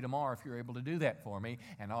tell me tomorrow if you're able to do that for me,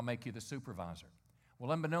 and I'll make you the supervisor.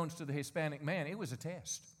 Well, unbeknownst to the Hispanic man, it was a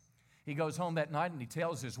test. He goes home that night and he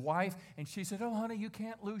tells his wife, and she said, oh, honey, you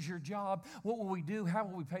can't lose your job. What will we do? How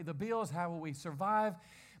will we pay the bills? How will we survive?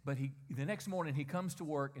 But the next morning he comes to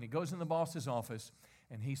work and he goes in the boss's office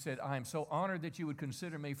and he said, I am so honored that you would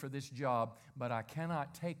consider me for this job, but I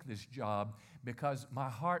cannot take this job because my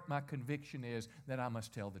heart, my conviction is that I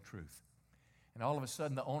must tell the truth. And all of a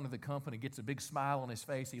sudden, the owner of the company gets a big smile on his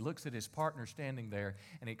face. He looks at his partner standing there,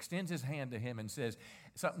 and he extends his hand to him and says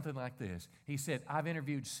something like this. He said, I've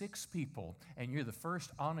interviewed 6 people, and you're the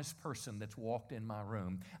first honest person that's walked in my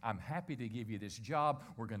room. I'm happy to give you this job.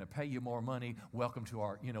 We're going to pay you more money. Welcome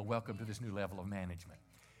to this new level of management.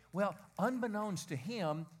 Well, unbeknownst to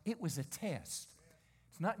him, it was a test.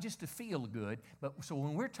 It's not just to feel good, but so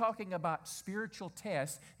when we're talking about spiritual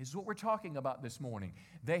tests, this is what we're talking about this morning.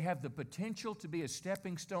 They have the potential to be a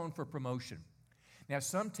stepping stone for promotion. Now,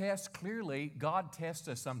 some tests, clearly, God tests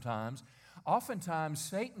us sometimes. Oftentimes,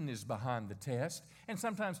 Satan is behind the test, and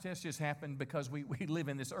sometimes tests just happen because we live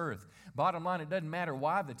in this earth. Bottom line, it doesn't matter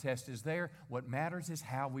why the test is there. What matters is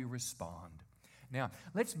how we respond. Now,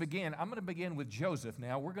 let's begin. I'm going to begin with Joseph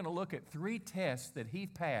now. We're going to look at 3 tests that he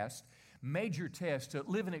passed, major tests to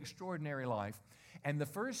live an extraordinary life. And the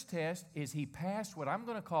first test is he passed what I'm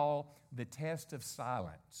going to call the test of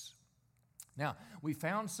silence. Now, we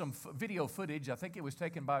found some video footage. I think it was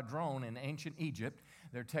taken by a drone in ancient Egypt.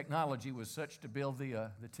 Their technology was such to build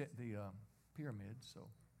the pyramids. So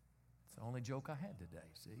it's the only joke I had today,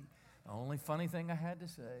 see? The only funny thing I had to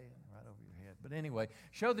say, right over your head. But anyway,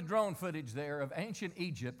 show the drone footage there of ancient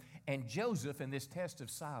Egypt and Joseph in this test of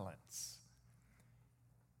silence.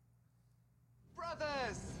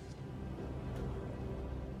 Brothers!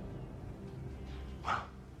 Well,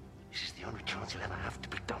 this is the only chance you'll ever have to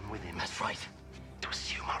be done with him. That's right. To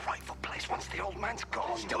assume our rightful place once the old man's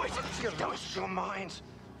gone. Do it! You've lost your minds.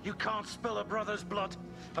 You can't spill a brother's blood.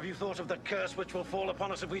 Have you thought of the curse which will fall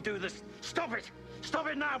upon us if we do this? Stop it! Stop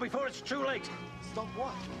it now before it's too late! Stop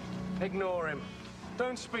what? Ignore him.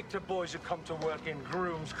 Don't speak to boys who come to work in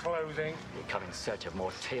groom's clothing. We come in search of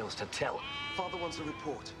more tales to tell. Father wants a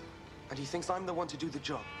report, and he thinks I'm the one to do the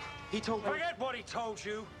job. He told me... Forget what he told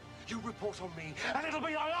you. You report on me, and it'll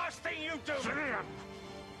be the last thing you do. Simeon!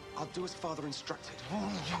 I'll do as Father instructed.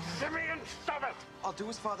 Simeon, stop it! I'll do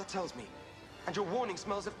as Father tells me. And your warning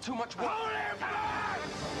smells of too much work.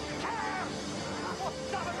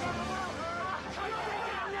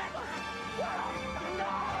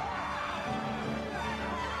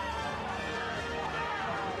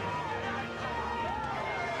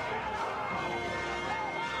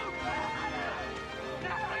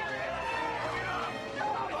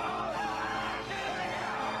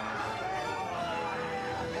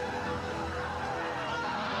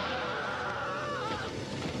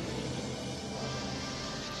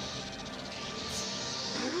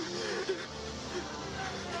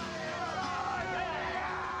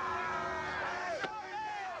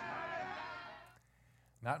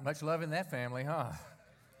 Not much love in that family, huh?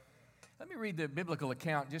 Let me read the biblical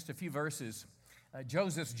account, just a few verses.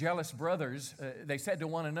 Joseph's jealous brothers, they said to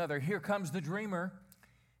one another, "Here comes the dreamer.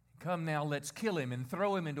 Come now, let's kill him and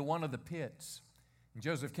throw him into one of the pits." And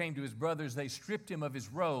Joseph came to his brothers. They stripped him of his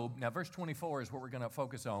robe. Now, verse 24 is what we're going to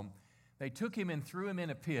focus on. They took him and threw him in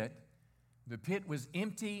a pit. The pit was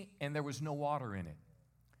empty and there was no water in it.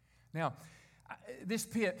 Now, this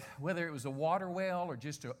pit, whether it was a water well or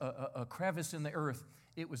just a crevice in the earth,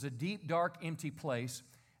 it was a deep, dark, empty place.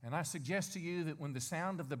 And I suggest to you that when the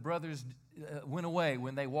sound of the brothers went away,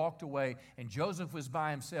 when they walked away, and Joseph was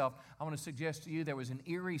by himself, I want to suggest to you there was an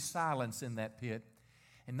eerie silence in that pit.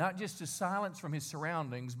 And not just a silence from his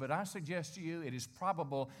surroundings, but I suggest to you it is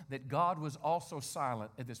probable that God was also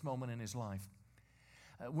silent at this moment in his life.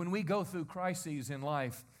 When we go through crises in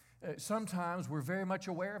life, sometimes we're very much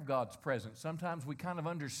aware of God's presence. Sometimes we kind of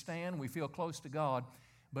understand, we feel close to God.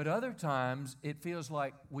 But other times, it feels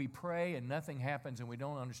like we pray and nothing happens and we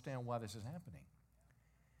don't understand why this is happening.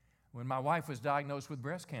 When my wife was diagnosed with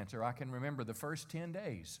breast cancer, I can remember the first 10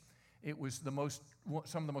 days. It was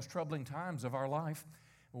some of the most troubling times of our life.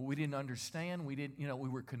 We didn't understand. We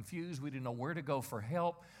were confused. We didn't know where to go for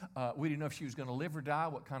help. We didn't know if she was going to live or die,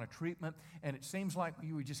 what kind of treatment. And it seems like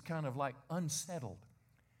you were just kind of like unsettled.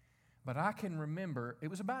 But I can remember, it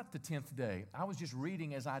was about the 10th day. I was just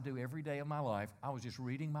reading, as I do every day of my life, I was just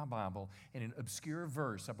reading my Bible in an obscure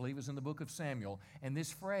verse, I believe it was in the book of Samuel. And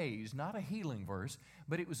this phrase, not a healing verse,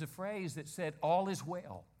 but it was a phrase that said, "All is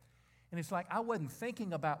well." And it's like I wasn't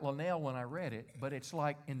thinking about Linnell when I read it, but it's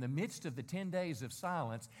like in the midst of the 10 days of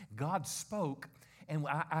silence, God spoke, and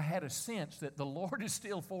I had a sense that the Lord is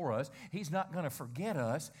still for us. He's not going to forget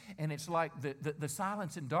us. And it's like the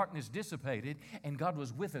silence and darkness dissipated, and God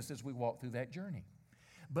was with us as we walked through that journey.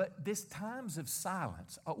 But these times of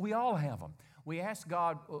silence, we all have them. We ask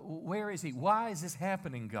God, where is He? Why is this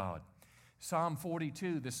happening, God? Psalm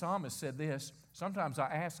 42, the psalmist said this, sometimes I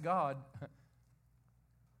ask God,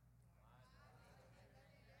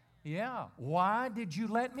 yeah, why did you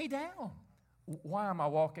let me down? Why am I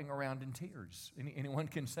walking around in tears? Anyone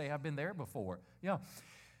can say, I've been there before. Yeah.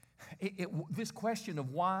 This question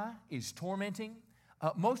of why is tormenting.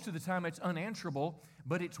 Most of the time it's unanswerable,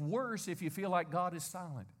 but it's worse if you feel like God is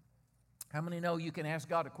silent. How many know you can ask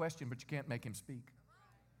God a question, but you can't make Him speak?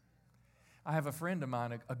 I have a friend of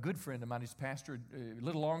mine, a good friend of mine. He's pastored a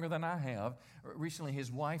little longer than I have. Recently,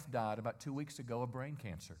 his wife died about 2 weeks ago of brain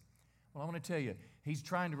cancer. Well, I want to tell you, he's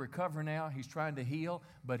trying to recover now. He's trying to heal,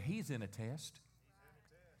 but he's in a test.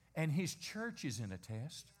 And his church is in a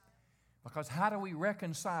test. Because how do we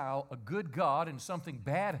reconcile a good God and something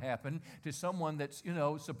bad happen to someone that's,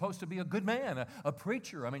 supposed to be a good man, a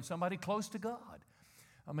preacher, somebody close to God?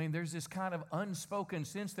 There's this kind of unspoken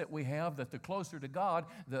sense that we have that the closer to God,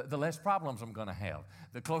 the less problems I'm going to have.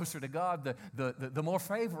 The closer to God, the more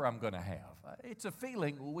favor I'm going to have. It's a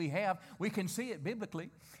feeling we have. We can see it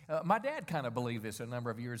biblically. My dad kind of believed this a number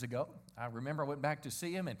of years ago. I remember I went back to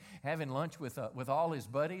see him and having lunch with all his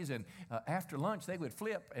buddies. And after lunch, they would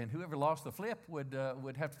flip, and whoever lost the flip would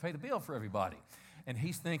have to pay the bill for everybody. And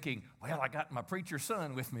he's thinking, well, I got my preacher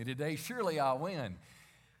son with me today. Surely I'll win.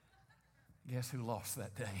 Guess who lost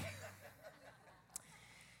that day?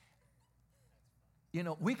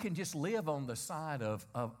 We can just live on the side of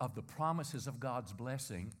the promises of God's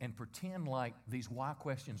blessing and pretend like these why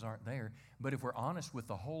questions aren't there. But if we're honest with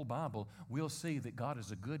the whole Bible, we'll see that God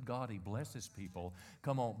is a good God. He blesses people.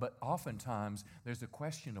 Come on. But oftentimes, there's a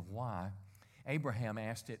question of why. Abraham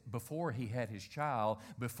asked it before he had his child,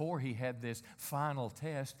 before he had this final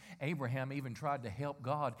test. Abraham even tried to help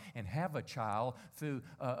God and have a child through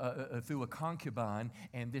a concubine.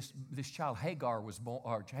 And this child Hagar was born,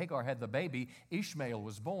 or Hagar had the baby. Ishmael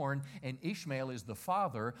was born, and Ishmael is the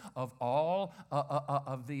father of all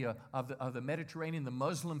of the Mediterranean, the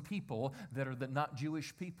Muslim people that are the not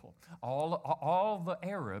Jewish people. All the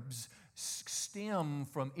Arabs stem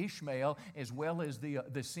from Ishmael, as well as the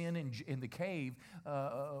sin in the cave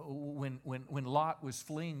when Lot was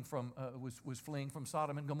fleeing from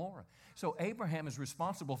Sodom and Gomorrah. So Abraham is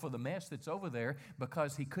responsible for the mess that's over there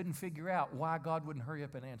because he couldn't figure out why God wouldn't hurry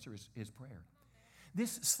up and answer his prayer.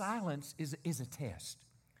 This silence is a test.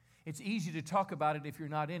 It's easy to talk about it if you're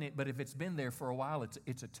not in it, but if it's been there for a while,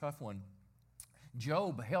 it's a tough one.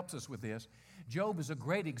 Job helps us with this. Job is a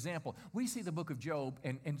great example. We see the book of Job,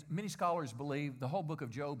 and many scholars believe the whole book of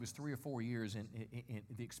Job is 3 or 4 years in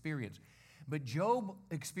the experience. But Job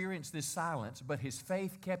experienced this silence, but his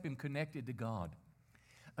faith kept him connected to God.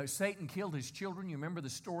 Satan killed his children. You remember the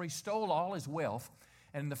story, stole all his wealth.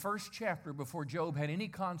 And in the first chapter, before Job had any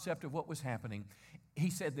concept of what was happening, he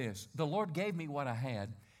said this, "The Lord gave me what I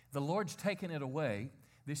had. The Lord's taken it away.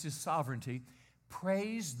 This is sovereignty.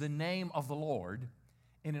 Praise the name of the Lord.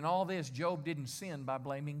 And in all this, Job didn't sin by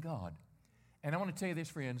blaming God. And I want to tell you this,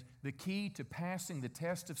 friends, the key to passing the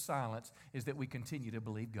test of silence is that we continue to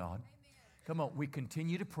believe God. Come on, we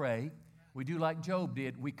continue to pray. We do like Job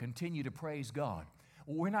did. We continue to praise God.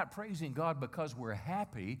 We're not praising God because we're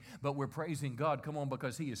happy, but we're praising God, come on,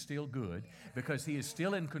 because He is still good, because He is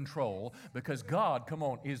still in control, because God, come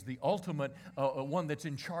on, is the ultimate one that's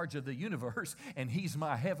in charge of the universe, and He's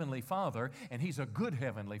my Heavenly Father, and He's a good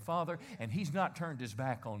Heavenly Father, and He's not turned His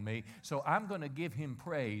back on me, so I'm going to give Him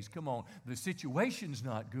praise. Come on, the situation's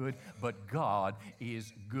not good, but God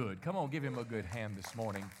is good. Come on, give Him a good hand this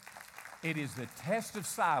morning. It is the test of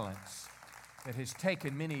silence that has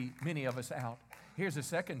taken many of us out. Here's a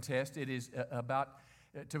second test. It is about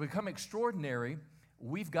to become extraordinary,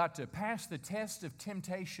 we've got to pass the test of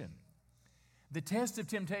temptation. The test of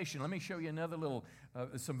temptation. Let me show you another little,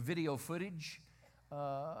 some video footage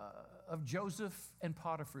of Joseph and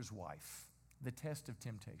Potiphar's wife. The test of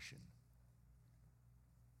temptation.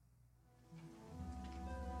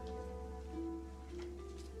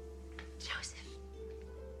 Joseph.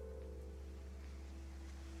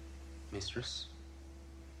 Mistress?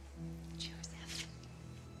 Joseph.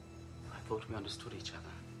 I thought we understood each other.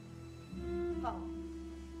 Oh,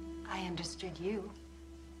 I understood you,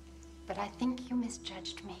 but I think you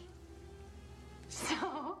misjudged me.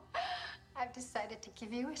 So, I've decided to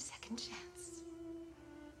give you a second chance.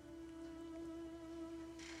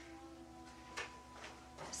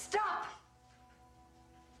 Stop!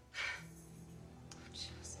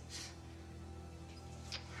 Joseph.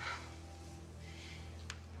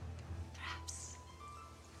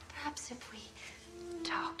 Perhaps if we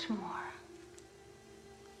talked more,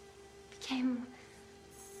 became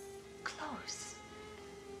close,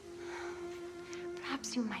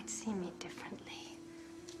 perhaps you might see me differently.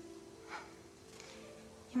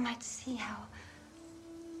 You might see how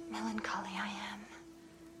melancholy I am.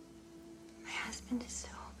 My husband is so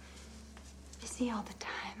busy all the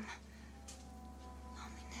time.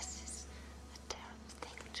 Loneliness is a terrible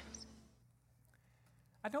thing, Joseph.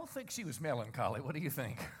 I don't think she was melancholy. What do you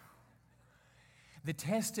think? The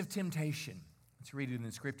test of temptation. Let's read it in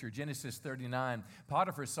the scripture. Genesis 39.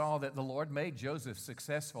 Potiphar saw that the Lord made Joseph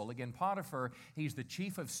successful. Again, Potiphar, he's the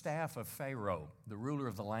chief of staff of Pharaoh, the ruler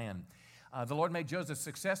of the land. The Lord made Joseph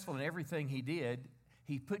successful in everything he did.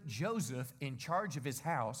 He put Joseph in charge of his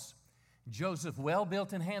house. Joseph, well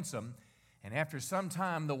built and handsome. And after some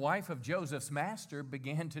time, the wife of Joseph's master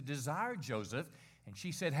began to desire Joseph. And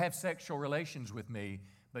she said, have sexual relations with me.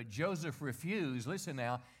 But Joseph refused. Listen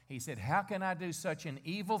now. He said, how can I do such an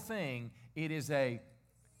evil thing? It's a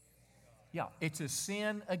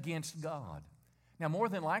sin against God. Now, more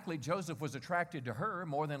than likely, Joseph was attracted to her.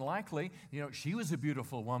 More than likely, she was a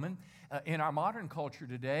beautiful woman. In our modern culture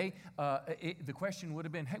today, the question would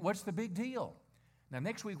have been, hey, what's the big deal? Now,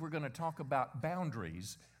 next week, we're going to talk about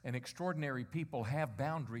boundaries, and extraordinary people have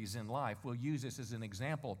boundaries in life. We'll use this as an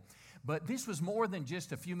example. But this was more than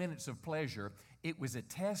just a few minutes of pleasure. It was a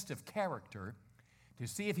test of character to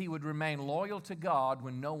see if he would remain loyal to God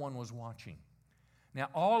when no one was watching. Now,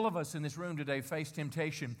 all of us in this room today face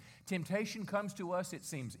temptation. Temptation comes to us, it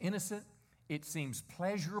seems innocent, it seems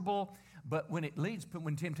pleasurable, but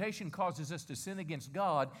when temptation causes us to sin against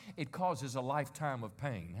God, it causes a lifetime of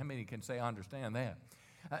pain. How many can say, I understand that?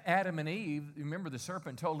 Adam and Eve, remember the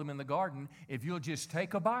serpent told them in the garden, if you'll just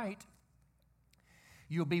take a bite,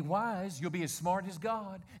 you'll be wise, you'll be as smart as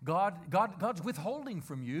God. God's withholding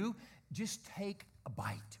from you, just take a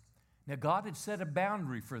bite. Now, God had set a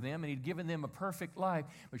boundary for them, and He'd given them a perfect life,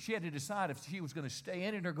 but she had to decide if she was going to stay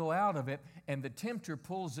in it or go out of it, and the tempter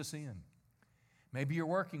pulls us in. Maybe you're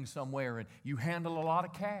working somewhere, and you handle a lot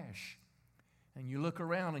of cash, and you look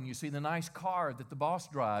around, and you see the nice car that the boss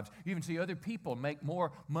drives. You even see other people make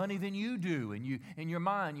more money than you do, and in your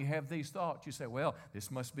mind, you have these thoughts. You say, well,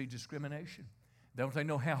 this must be discrimination. Don't they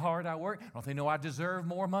know how hard I work? Don't they know I deserve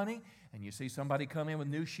more money? And you see somebody come in with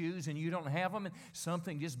new shoes and you don't have them, and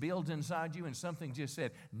something just builds inside you, and something just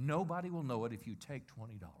said, nobody will know it if you take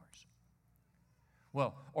 $20.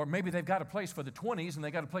 Well, or maybe they've got a place for the 20s and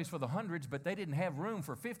they got a place for the 100s, but they didn't have room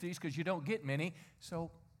for 50s because you don't get many.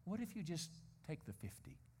 So what if you just take the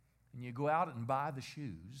 50 and you go out and buy the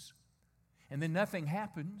shoes, and then nothing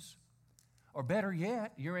happens? Or better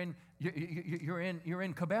yet, you're in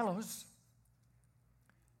Cabela's,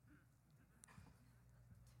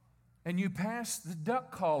 and you pass the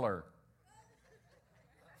duck collar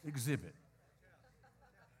exhibit.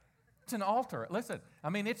 It's an altar. Listen, I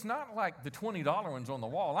mean, it's not like the $20 ones on the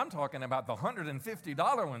wall. I'm talking about the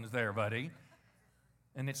 $150 ones there, buddy.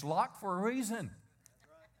 And it's locked for a reason.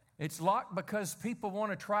 It's locked because people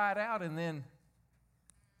want to try it out and then.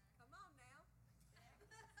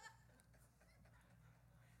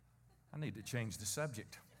 I need to change the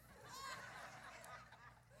subject.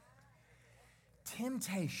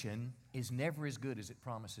 Temptation is never as good as it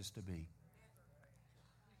promises to be.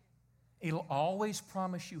 It'll always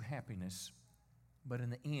promise you happiness, but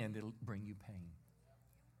in the end, it'll bring you pain.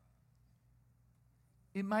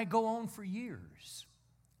 It might go on for years,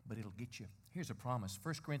 but it'll get you. Here's a promise.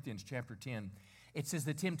 1 Corinthians chapter 10. It says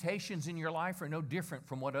the temptations in your life are no different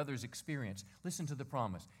from what others experience. Listen to the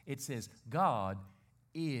promise. It says, God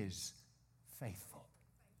is faithful.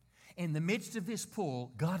 In the midst of this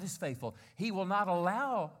pull, God is faithful. He will not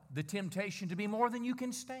allow the temptation to be more than you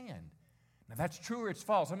can stand. Now, that's true or it's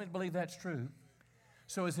false. I mean, believe that's true.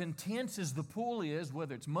 So as intense as the pull is,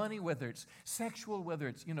 whether it's money, whether it's sexual, whether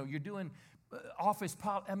it's, you're doing office,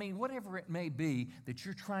 whatever it may be that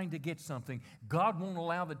you're trying to get something, God won't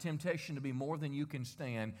allow the temptation to be more than you can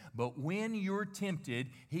stand. But when you're tempted,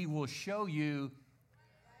 He will show you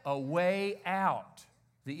a way out.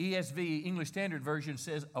 The ESV, English Standard Version,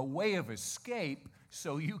 says a way of escape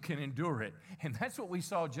so you can endure it. And that's what we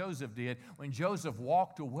saw Joseph did. When Joseph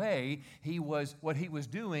walked away, what he was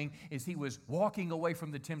doing is he was walking away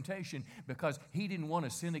from the temptation because he didn't want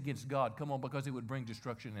to sin against God. Come on, because it would bring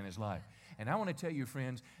destruction in his life. And I want to tell you,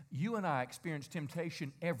 friends, you and I experience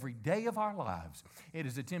temptation every day of our lives. It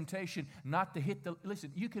is a temptation not to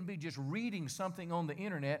listen, you can be just reading something on the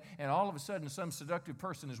internet and all of a sudden some seductive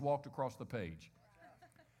person has walked across the page.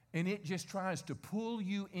 And it just tries to pull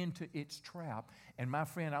you into its trap. And my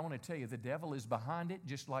friend, I want to tell you, the devil is behind it,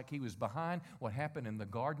 just like he was behind what happened in the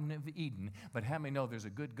Garden of Eden. But how many know there's a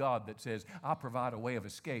good God that says, I'll provide a way of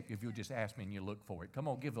escape if you'll just ask me and you look for it. Come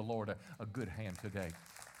on, give the Lord a good hand today.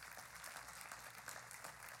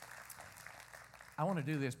 I want to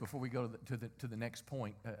do this before we go to the next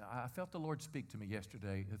point. I felt the Lord speak to me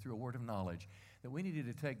yesterday through a word of knowledge that we needed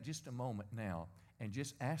to take just a moment now and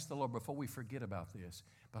just ask the Lord before we forget about this,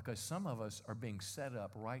 because some of us are being set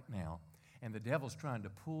up right now, and the devil's trying to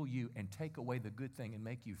pull you and take away the good thing and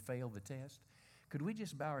make you fail the test. Could we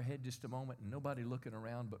just bow our head just a moment and nobody looking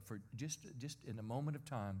around, but for just in a moment of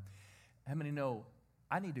time, how many know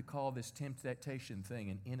I need to call this temptation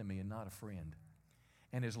thing an enemy and not a friend?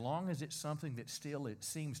 And as long as it's something that still it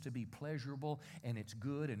seems to be pleasurable and it's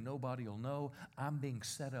good and nobody will know, I'm being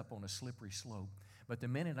set up on a slippery slope. But the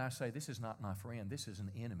minute I say, this is not my friend, this is an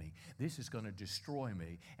enemy, this is going to destroy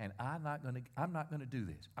me, and I'm not going to do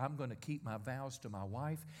this. I'm going to keep my vows to my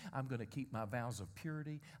wife. I'm going to keep my vows of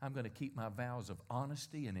purity. I'm going to keep my vows of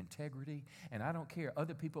honesty and integrity. And I don't care.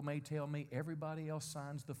 Other people may tell me everybody else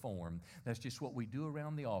signs the form. That's just what we do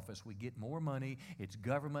around the office. We get more money. It's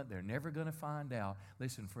government. They're never going to find out.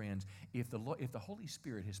 Listen, friends, if the Holy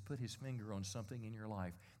Spirit has put His finger on something in your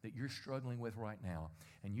life that you're struggling with right now,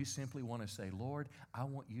 and you simply want to say, Lord, I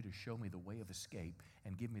want you to show me the way of escape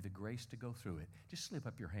and give me the grace to go through it. Just slip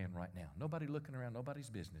up your hand right now. Nobody looking around,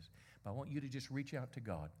 nobody's business. But I want you to just reach out to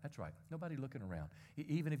God. That's right. Nobody looking around.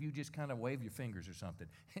 Even if you just kind of wave your fingers or something.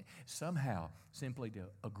 Somehow, simply to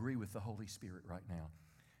agree with the Holy Spirit right now.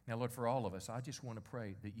 Now, Lord, for all of us, I just want to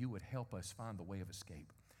pray that you would help us find the way of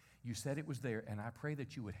escape. You said it was there, and I pray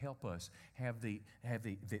that you would help us have the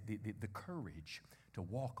courage to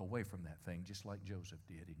walk away from that thing just like Joseph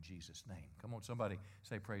did in Jesus' name. Come on, somebody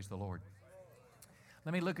say praise the Lord.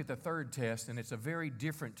 Let me look at the third test, and it's a very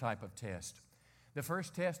different type of test. The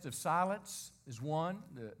first test of silence is one,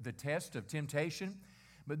 the test of temptation.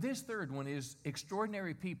 But this third one is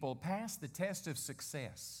extraordinary people pass the test of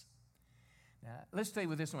success. Now, let's stay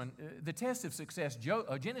with this one. The test of success,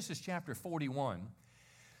 Genesis chapter 41.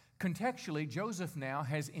 Contextually, Joseph now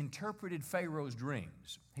has interpreted Pharaoh's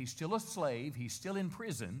dreams. He's still a slave. He's still in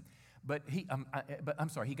prison. But he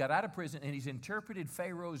got out of prison, and he's interpreted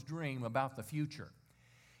Pharaoh's dream about the future.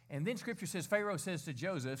 And then Scripture says, Pharaoh says to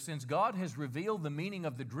Joseph, since God has revealed the meaning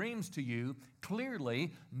of the dreams to you,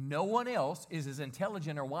 clearly no one else is as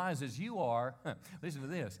intelligent or wise as you are. Listen to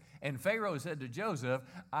this. And Pharaoh said to Joseph,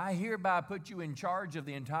 I hereby put you in charge of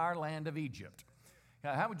the entire land of Egypt.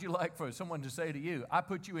 Now, how would you like for someone to say to you, I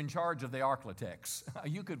put you in charge of the Architects?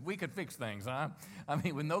 We could fix things, huh? I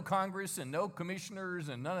mean, with no Congress and no commissioners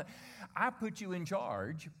and none of I put you in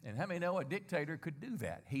charge. And how many know a dictator could do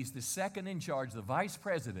that? He's the second in charge, the vice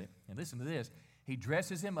president. And listen to this. He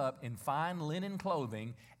dresses him up in fine linen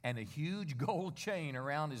clothing and a huge gold chain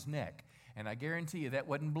around his neck. And I guarantee you that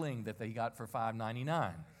wasn't bling that they got for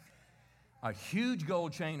 $5.99. A huge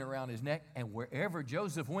gold chain around his neck, and wherever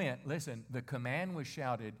Joseph went, listen, the command was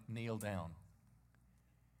shouted, kneel down.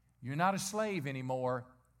 You're not a slave anymore.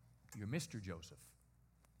 You're Mr. Joseph.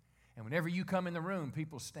 And whenever you come in the room,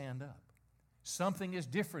 people stand up. Something is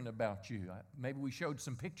different about you. Maybe we showed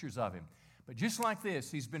some pictures of him. But just like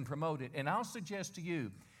this, he's been promoted. And I'll suggest to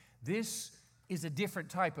you, this is a different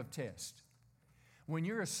type of test. When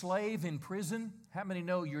you're a slave in prison, how many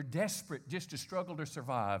know you're desperate just to struggle to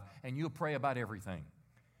survive, and you'll pray about everything?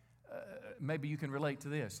 Maybe you can relate to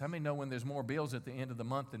this. How many know when there's more bills at the end of the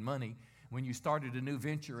month than money, when you started a new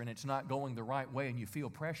venture and it's not going the right way and you feel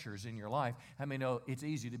pressures in your life, how many know it's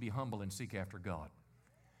easy to be humble and seek after God?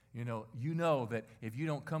 You know that if you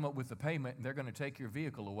don't come up with the payment and they're going to take your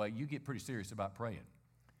vehicle away, you get pretty serious about praying.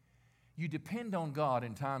 You depend on God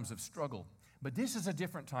in times of struggle. But this is a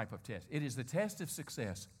different type of test. It is the test of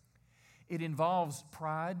success. It involves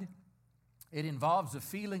pride. It involves a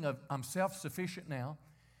feeling of, I'm self-sufficient now.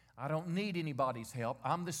 I don't need anybody's help.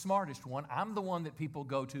 I'm the smartest one. I'm the one that people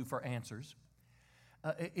go to for answers.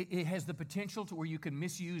 It has the potential to where you can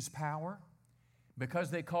misuse power.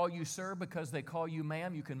 Because they call you sir, because they call you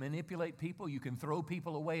ma'am, you can manipulate people, you can throw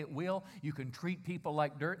people away at will, you can treat people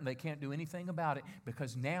like dirt and they can't do anything about it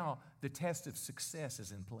because now the test of success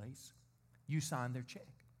is in place. You sign their check.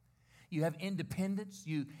 You have independence.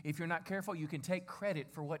 If you're not careful, you can take credit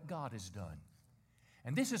for what God has done.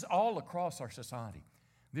 And this is all across our society.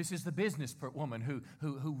 This is the business woman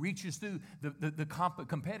who reaches through the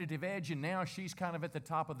competitive edge, and now she's kind of at the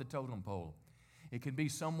top of the totem pole. It can be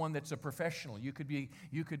someone that's a professional. You could be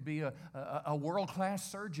a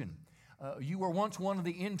world-class surgeon. You were once one of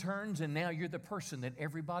the interns, and now you're the person that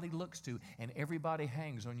everybody looks to, and everybody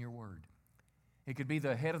hangs on your word. It could be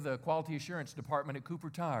the head of the quality assurance department at Cooper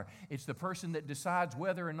Tire. It's the person that decides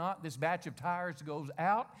whether or not this batch of tires goes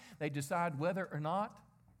out. They decide whether or not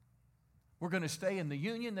we're going to stay in the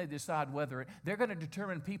union. They decide whether they're going to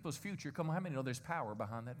determine people's future. Come on, how many know there's power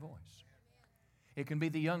behind that voice? It can be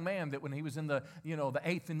the young man that when he was in the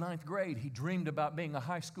 8th and 9th grade, he dreamed about being a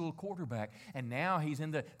high school quarterback. And now he's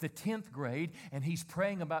in the 10th grade and he's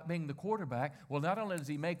praying about being the quarterback. Well, not only does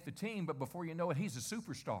he make the team, but before you know it, he's a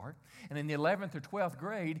superstar. And in the 11th or 12th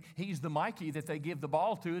grade, he's the Mikey that they give the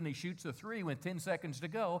ball to, and he shoots the 3 with 10 seconds to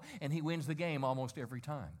go, and he wins the game almost every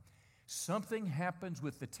time. Something happens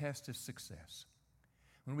with the test of success.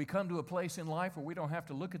 When we come to a place in life where we don't have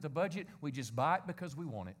to look at the budget, we just buy it because we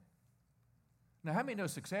want it. Now, how many know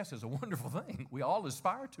success is a wonderful thing? We all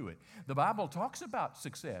aspire to it. The Bible talks about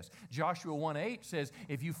success. Joshua 1:8 says,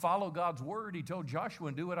 if you follow God's word, he told Joshua,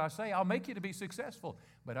 and do what I say, I'll make you to be successful.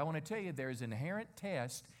 But I want to tell you, there is an inherent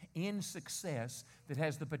test in success that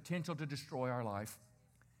has the potential to destroy our life.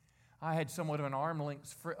 I had somewhat of an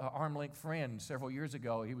arm-length friend several years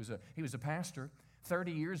ago. He was a pastor.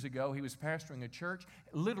 30 years ago, he was pastoring a church,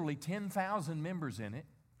 literally 10,000 members in it.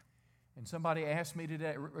 And somebody asked me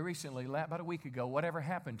today, recently, about a week ago, whatever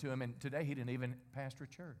happened to him, and today he didn't even pastor a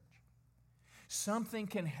church. Something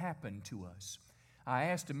can happen to us. I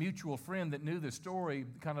asked a mutual friend that knew the story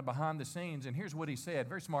kind of behind the scenes, and here's what he said,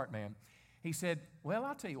 very smart man. He said, well,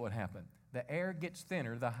 I'll tell you what happened. The air gets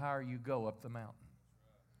thinner the higher you go up the mountain.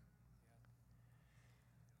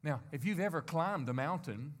 Now, if you've ever climbed a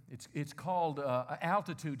mountain, it's called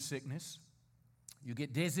altitude sickness. You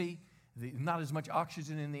get dizzy. Not as much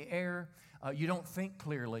oxygen in the air. You don't think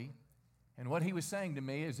clearly. And what he was saying to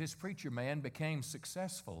me is this preacher man became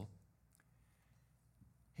successful.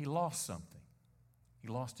 He lost something. He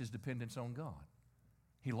lost his dependence on God.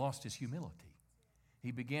 He lost his humility.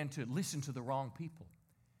 He began to listen to the wrong people.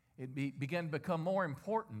 It began to become more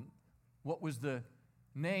important what was the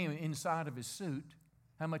name inside of his suit,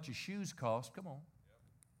 how much his shoes cost, come on,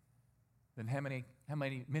 than how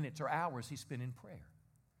many minutes or hours he spent in prayer.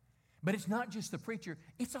 But it's not just the preacher,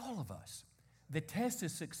 it's all of us. The test of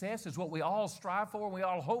success is what we all strive for and we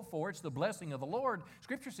all hope for. It's the blessing of the Lord.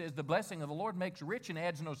 Scripture says the blessing of the Lord makes rich and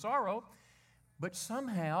adds no sorrow. But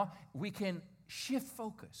somehow we can shift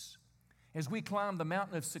focus. As we climb the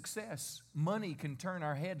mountain of success, money can turn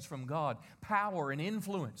our heads from God. Power and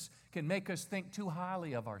influence can make us think too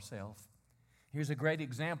highly of ourselves. Here's a great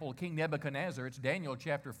example, King Nebuchadnezzar. It's Daniel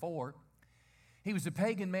chapter 4. He was a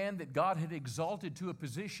pagan man that God had exalted to a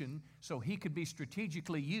position so he could be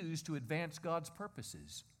strategically used to advance God's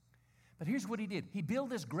purposes. But here's what he did. He built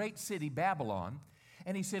this great city, Babylon,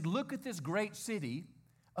 and he said, look at this great city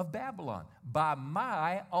of Babylon. By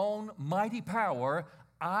my own mighty power,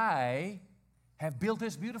 I have built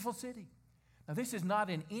this beautiful city. Now, this is not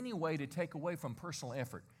in any way to take away from personal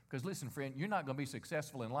effort. Because listen, friend, you're not going to be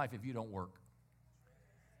successful in life if you don't work.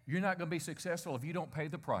 You're not going to be successful if you don't pay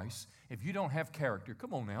the price, if you don't have character.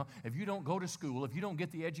 Come on now. If you don't go to school, if you don't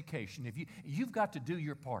get the education, you've got to do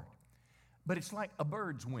your part. But it's like a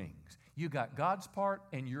bird's wings. You got God's part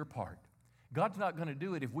and your part. God's not going to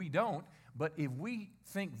do it if we don't. But if we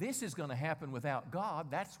think this is going to happen without God,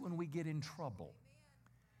 that's when we get in trouble.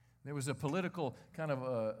 There was a political kind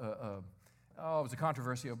of it was a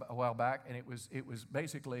controversy a while back, and it was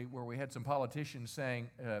basically where we had some politicians saying,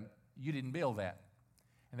 you didn't build that.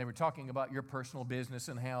 And they were talking about your personal business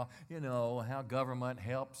and how government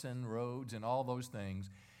helps and roads and all those things.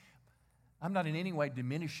 I'm not in any way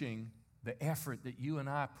diminishing the effort that you and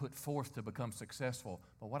I put forth to become successful.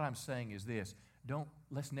 But what I'm saying is this,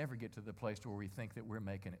 let's never get to the place where we think that we're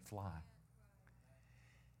making it fly.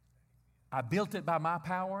 I built it by my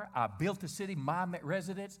power. I built the city, my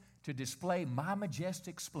residence, to display my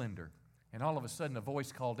majestic splendor. And all of a sudden a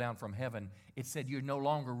voice called down from heaven. It said, you're no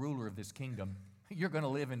longer ruler of this kingdom. You're going to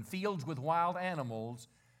live in fields with wild animals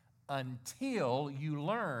until you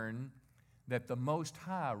learn that the Most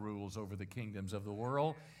High rules over the kingdoms of the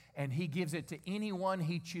world, and He gives it to anyone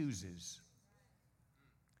He chooses.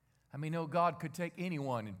 I mean, God could take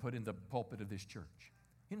anyone and put in the pulpit of this church.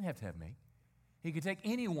 He didn't have to have me. He could take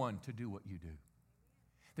anyone to do what you do.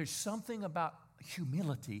 There's something about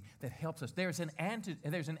humility that helps us. There's an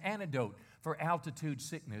antidote for altitude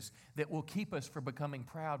sickness that will keep us from becoming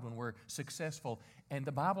proud when we're successful, and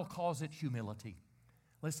the Bible calls it humility.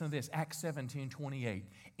 Listen to this, Acts 17:28.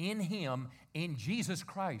 In Him, in Jesus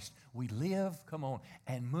Christ, we live,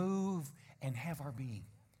 and move and have our being.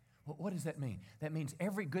 What does that mean? That means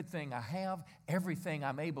every good thing I have, everything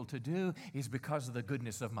I'm able to do is because of the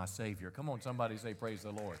goodness of my Savior. Come on, somebody say, praise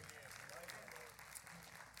the Lord.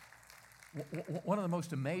 One of the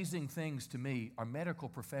most amazing things to me are medical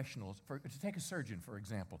professionals. To take a surgeon, for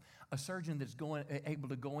example, a surgeon that's able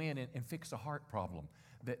to go in and fix a heart problem.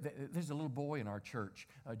 There's a little boy in our church,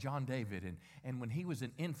 John David, and when he was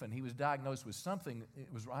an infant, he was diagnosed with something.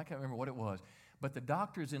 I can't remember what it was. But the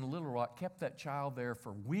doctors in Little Rock kept that child there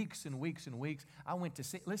for weeks and weeks and weeks. I went to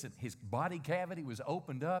see, listen, his body cavity was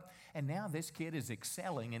opened up, and now this kid is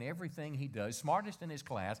excelling in everything he does, smartest in his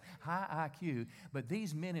class, high IQ. But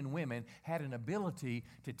these men and women had an ability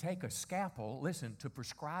to take a scalpel, to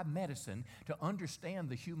prescribe medicine, to understand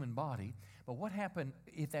the human body. But what happened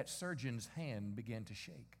if that surgeon's hand began to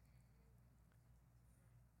shake?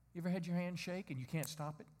 You ever had your hand shake and you can't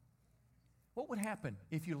stop it? What would happen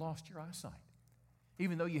if you lost your eyesight?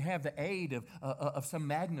 Even though you have the aid of some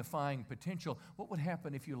magnifying potential, what would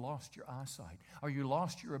happen if you lost your eyesight? Or you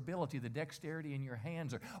lost your ability, the dexterity in your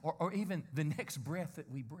hands, or even the next breath that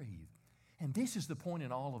we breathe? And this is the point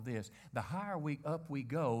in all of this. The higher up we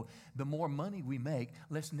go, the more money we make.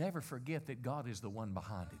 Let's never forget that God is the one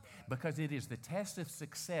behind it, because it is the test of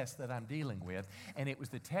success that I'm dealing with, and it was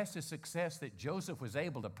the test of success that Joseph was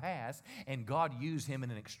able to pass, and God used him in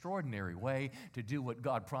an extraordinary way to do what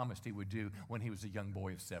God promised He would do when he was a young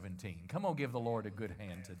boy of 17. Come on, give the Lord a good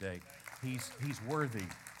hand today. He's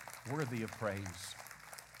worthy of praise.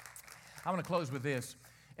 I want to close with this,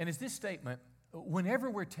 and it's this statement: whenever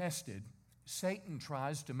we're tested, Satan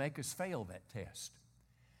tries to make us fail that test.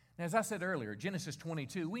 Now, as I said earlier, Genesis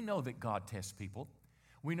 22, we know that God tests people.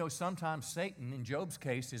 We know sometimes Satan, in Job's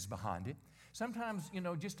case, is behind it. Sometimes,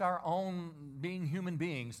 just our own being human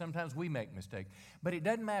beings, sometimes we make mistakes. But it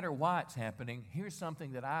doesn't matter why it's happening. Here's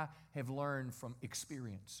something that I have learned from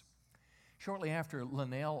experience. Shortly after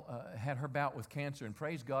Linnell had her bout with cancer, and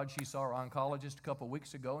praise God, she saw her oncologist a couple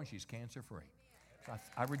weeks ago, and she's cancer-free. So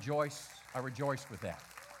I rejoice with that.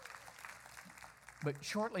 But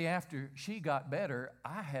shortly after she got better,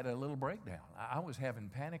 I had a little breakdown. I was having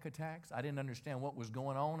panic attacks. I didn't understand what was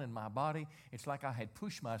going on in my body. It's like I had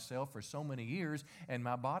pushed myself for so many years, and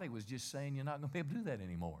my body was just saying, you're not going to be able to do that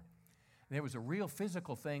anymore. There was a real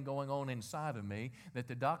physical thing going on inside of me that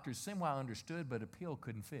the doctors somewhat understood, but a pill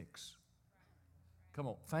couldn't fix. Come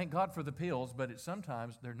on, thank God for the pills, but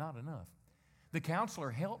sometimes they're not enough. The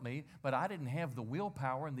counselor helped me, but I didn't have the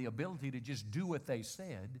willpower and the ability to just do what they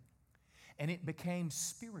said. And it became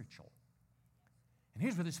spiritual. And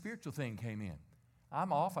here's where the spiritual thing came in.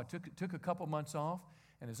 I'm off. I took a couple months off.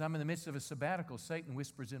 And as I'm in the midst of a sabbatical, Satan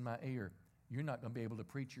whispers in my ear, you're not going to be able to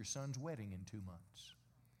preach your son's wedding in 2 months.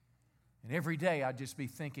 And every day I'd just be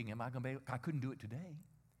thinking, am I going to be able? I couldn't do it today.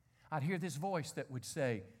 I'd hear this voice that would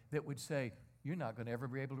say, you're not going to ever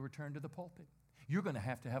be able to return to the pulpit. You're going to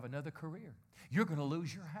have another career. You're going to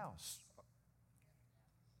lose your house.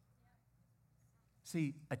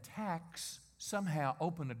 See, attacks somehow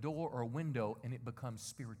open a door or a window and it becomes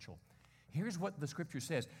spiritual. Here's what the scripture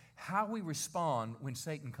says, how we respond when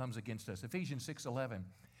Satan comes against us. Ephesians 6:11.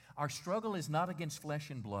 Our struggle is not against flesh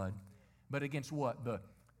and blood, but against what? The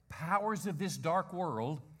powers of this dark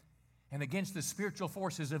world and against the spiritual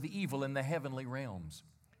forces of evil in the heavenly realms.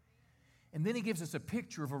 And then he gives us a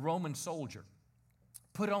picture of a Roman soldier.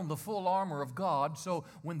 Put on the full armor of God, so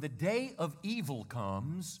when the day of evil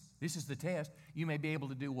comes, this is the test, you may be able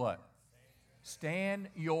to do what? Stand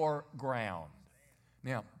your ground.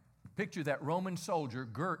 Now, picture that Roman soldier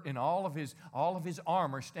girt in all of his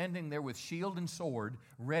armor, standing there with shield and sword,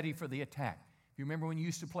 ready for the attack. You remember when you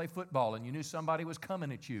used to play football and you knew somebody was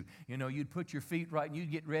coming at you? You know, you'd put your feet right and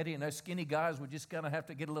you'd get ready, and us skinny guys would just kind of have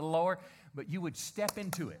to get a little lower, but you would step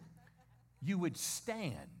into it. You would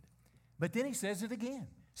stand. But then he says it again.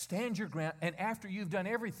 Stand your ground, and after you've done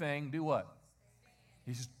everything, do what?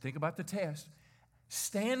 He says, think about the test.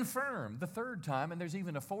 Stand firm the third time, and there's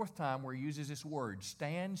even a fourth time where he uses this word,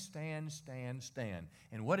 stand, stand, stand, stand.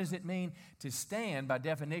 And what does it mean? To stand, by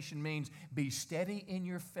definition, means be steady in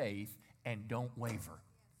your faith and don't waver.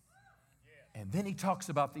 And then he talks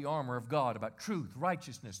about the armor of God, about truth,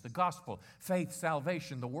 righteousness, the gospel, faith,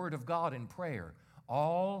 salvation, the word of God, and prayer.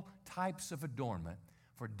 All types of adornment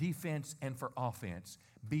for defense and for offense.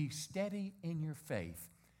 Be steady in your faith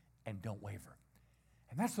and don't waver.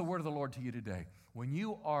 And that's the word of the Lord to you today. When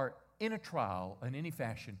you are in a trial in any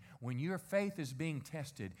fashion, when your faith is being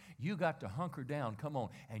tested, you got to hunker down, come on,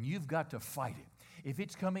 and you've got to fight it. If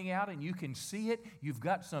it's coming out and you can see it, you've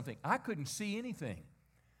got something. I couldn't see anything.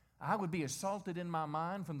 I would be assaulted in my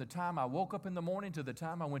mind from the time I woke up in the morning to the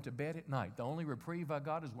time I went to bed at night. The only reprieve I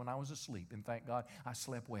got is when I was asleep, and thank God I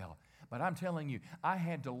slept well. But I'm telling you, I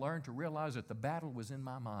had to learn to realize that the battle was in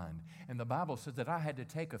my mind. And the Bible says that I had to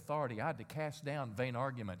take authority. I had to cast down vain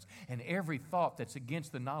arguments and every thought that's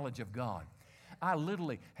against the knowledge of God. I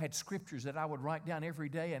literally had scriptures that I would write down every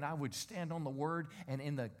day, and I would stand on the word,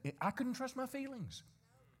 and I couldn't trust my feelings.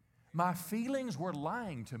 My feelings were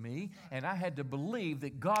lying to me, and I had to believe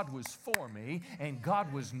that God was for me and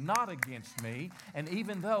God was not against me. And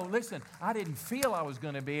even though, listen, I didn't feel I was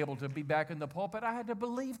going to be able to be back in the pulpit, I had to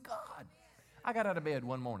believe God. I got out of bed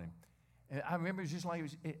one morning, and I remember it was just like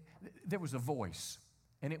there was a voice,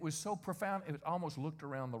 and it was so profound, it almost looked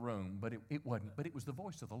around the room, but it wasn't. But it was the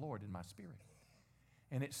voice of the Lord in my spirit.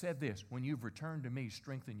 And it said this, when you've returned to me,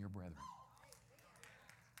 strengthen your brethren.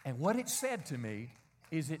 And what it said to me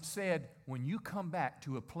is it said, when you come back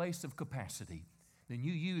to a place of capacity, then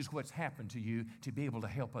you use what's happened to you to be able to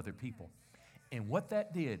help other people. And what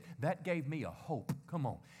that did, that gave me a hope. Come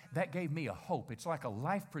on. That gave me a hope. It's like a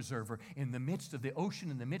life preserver in the midst of the ocean,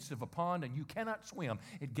 in the midst of a pond, and you cannot swim.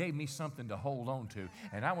 It gave me something to hold on to.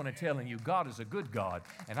 And I want to tell you, God is a good God.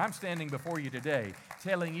 And I'm standing before you today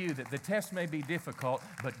telling you that the test may be difficult,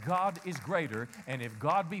 but God is greater. And if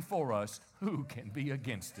God be for us, who can be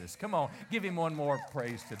against us? Come on, give him one more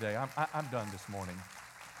praise today. I'm done this morning.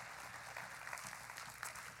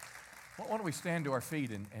 Why don't we stand to our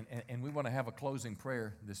feet and we want to have a closing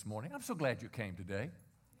prayer this morning. I'm so glad you came today.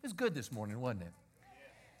 It was good this morning, wasn't it?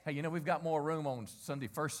 Hey, you know, we've got more room on Sunday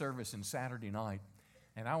first service and Saturday night.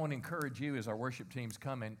 And I want to encourage you as our worship teams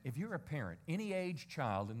come in, if you're a parent, any age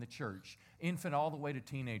child in the church, infant all the way to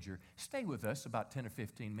teenager, stay with us about 10 or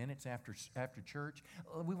 15 minutes after church.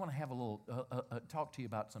 We want to have a little talk to you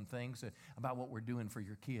about some things, about what we're doing for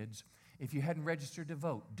your kids. If you hadn't registered to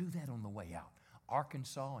vote, do that on the way out.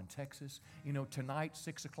 Arkansas and Texas. You know, tonight,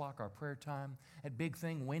 6 o'clock, our prayer time. That big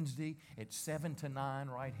thing Wednesday at 7 to 9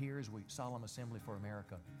 right here is Solemn Assembly for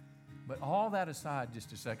America. But all that aside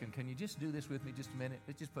just a second, can you just do this with me just a minute?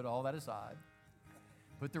 Let's just put all that aside.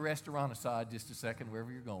 Put the restaurant aside just a second,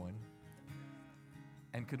 wherever you're going.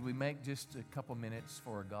 And could we make just a couple minutes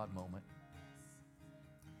for a God moment?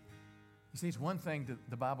 You see, it's one thing that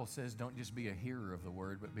the Bible says, don't just be a hearer of the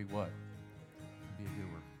word, but be what? Be a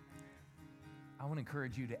doer. I want to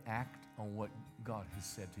encourage you to act on what God has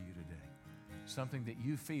said to you today. Something that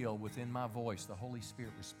you feel within my voice, the Holy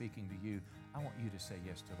Spirit was speaking to you. I want you to say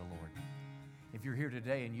yes to the Lord. If you're here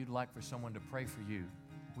today and you'd like for someone to pray for you,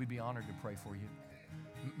 we'd be honored to pray for you.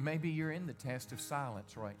 Maybe you're in the test of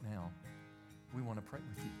silence right now. We want to pray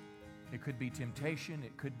with you. It could be temptation.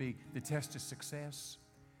 It could be the test of success.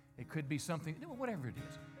 It could be something, whatever it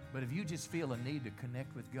is. But if you just feel a need to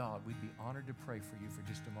connect with God, we'd be honored to pray for you for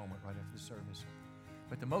just a moment right after the service.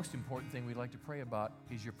 But the most important thing we'd like to pray about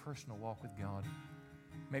is your personal walk with God.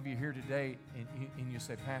 Maybe you're here today and you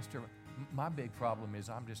say, Pastor, my big problem is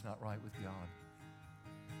I'm just not right with God.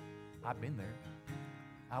 I've been there.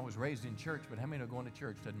 I was raised in church, but how many know going to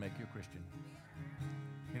church doesn't make you a Christian?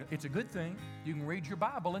 You know, it's a good thing. You can read your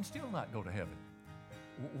Bible and still not go to heaven.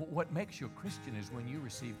 What makes you a Christian is when you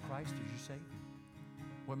receive Christ as your Savior.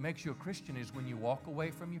 What makes you a Christian is when you walk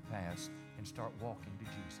away from your past and start walking to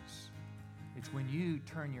Jesus. It's when you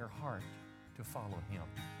turn your heart to follow Him.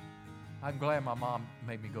 I'm glad my mom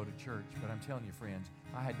made me go to church, but I'm telling you, friends,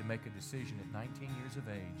 I had to make a decision at 19 years of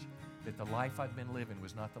age that the life I'd been living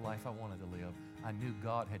was not the life I wanted to live. I knew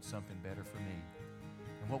God had something better for me.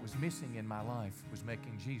 And what was missing in my life was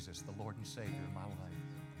making Jesus the Lord and Savior of my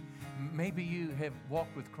life. Maybe you have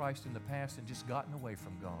walked with Christ in the past and just gotten away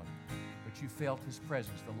from God, but you felt His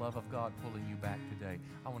presence, the love of God pulling you back today.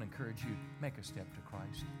 I want to encourage you, make a step to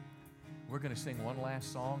Christ. We're going to sing one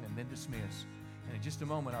last song and then dismiss. And in just a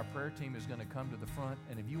moment, our prayer team is going to come to the front.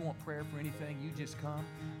 And if you want prayer for anything, you just come.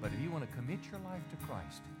 But if you want to commit your life to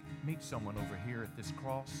Christ, meet someone over here at this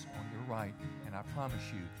cross on your right. And I promise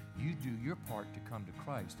you, you do your part to come to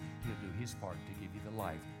Christ. He'll do His part to give you the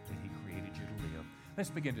life that He created you to live. Let's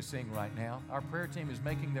begin to sing right now. Our prayer team is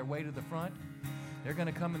making their way to the front. They're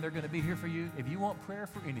going to come and they're going to be here for you. If you want prayer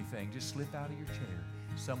for anything, just slip out of your chair.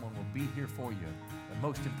 Someone will be here for you. But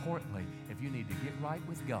most importantly, if you need to get right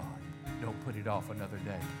with God, don't put it off another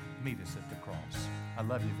day. Meet us at the cross. I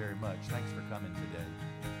love you very much. Thanks for coming today.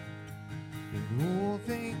 And all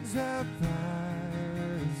things have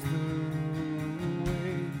passed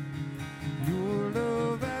away. Your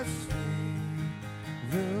love has stayed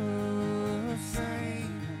the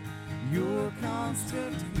same. Your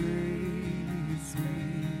constant grace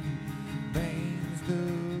remains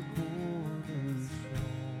the cornerstone.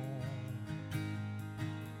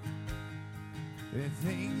 And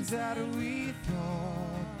things that we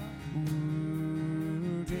thought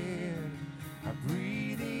were dead are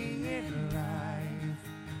breathing in life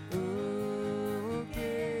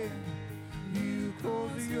again. You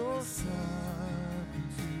cause your sun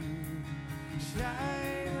to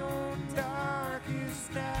shine on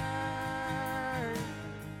darkest night.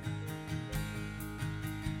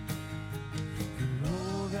 For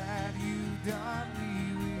all that you've done, we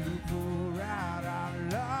will pour out our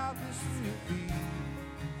love. This will be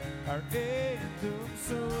our anthem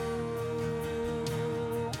song.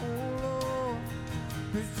 Oh Lord,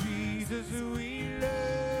 'cause Jesus, we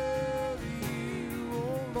love you,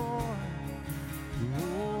 oh Lord.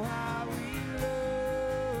 Oh, how we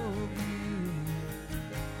love you.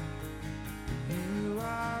 You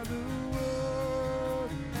are the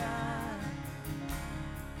one that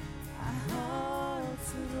our hearts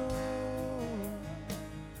adore.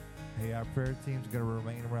 Hey, our prayer team's going to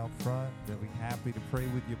remain around front. They'll be happy to pray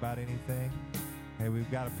with you about anything. Hey, we've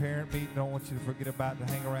got a parent meeting. Don't want you to forget about to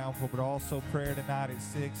hang around for, but also prayer tonight at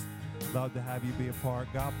 6. Love to have you be a part.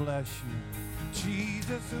 God bless you.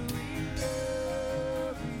 Jesus, we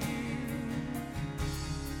love you.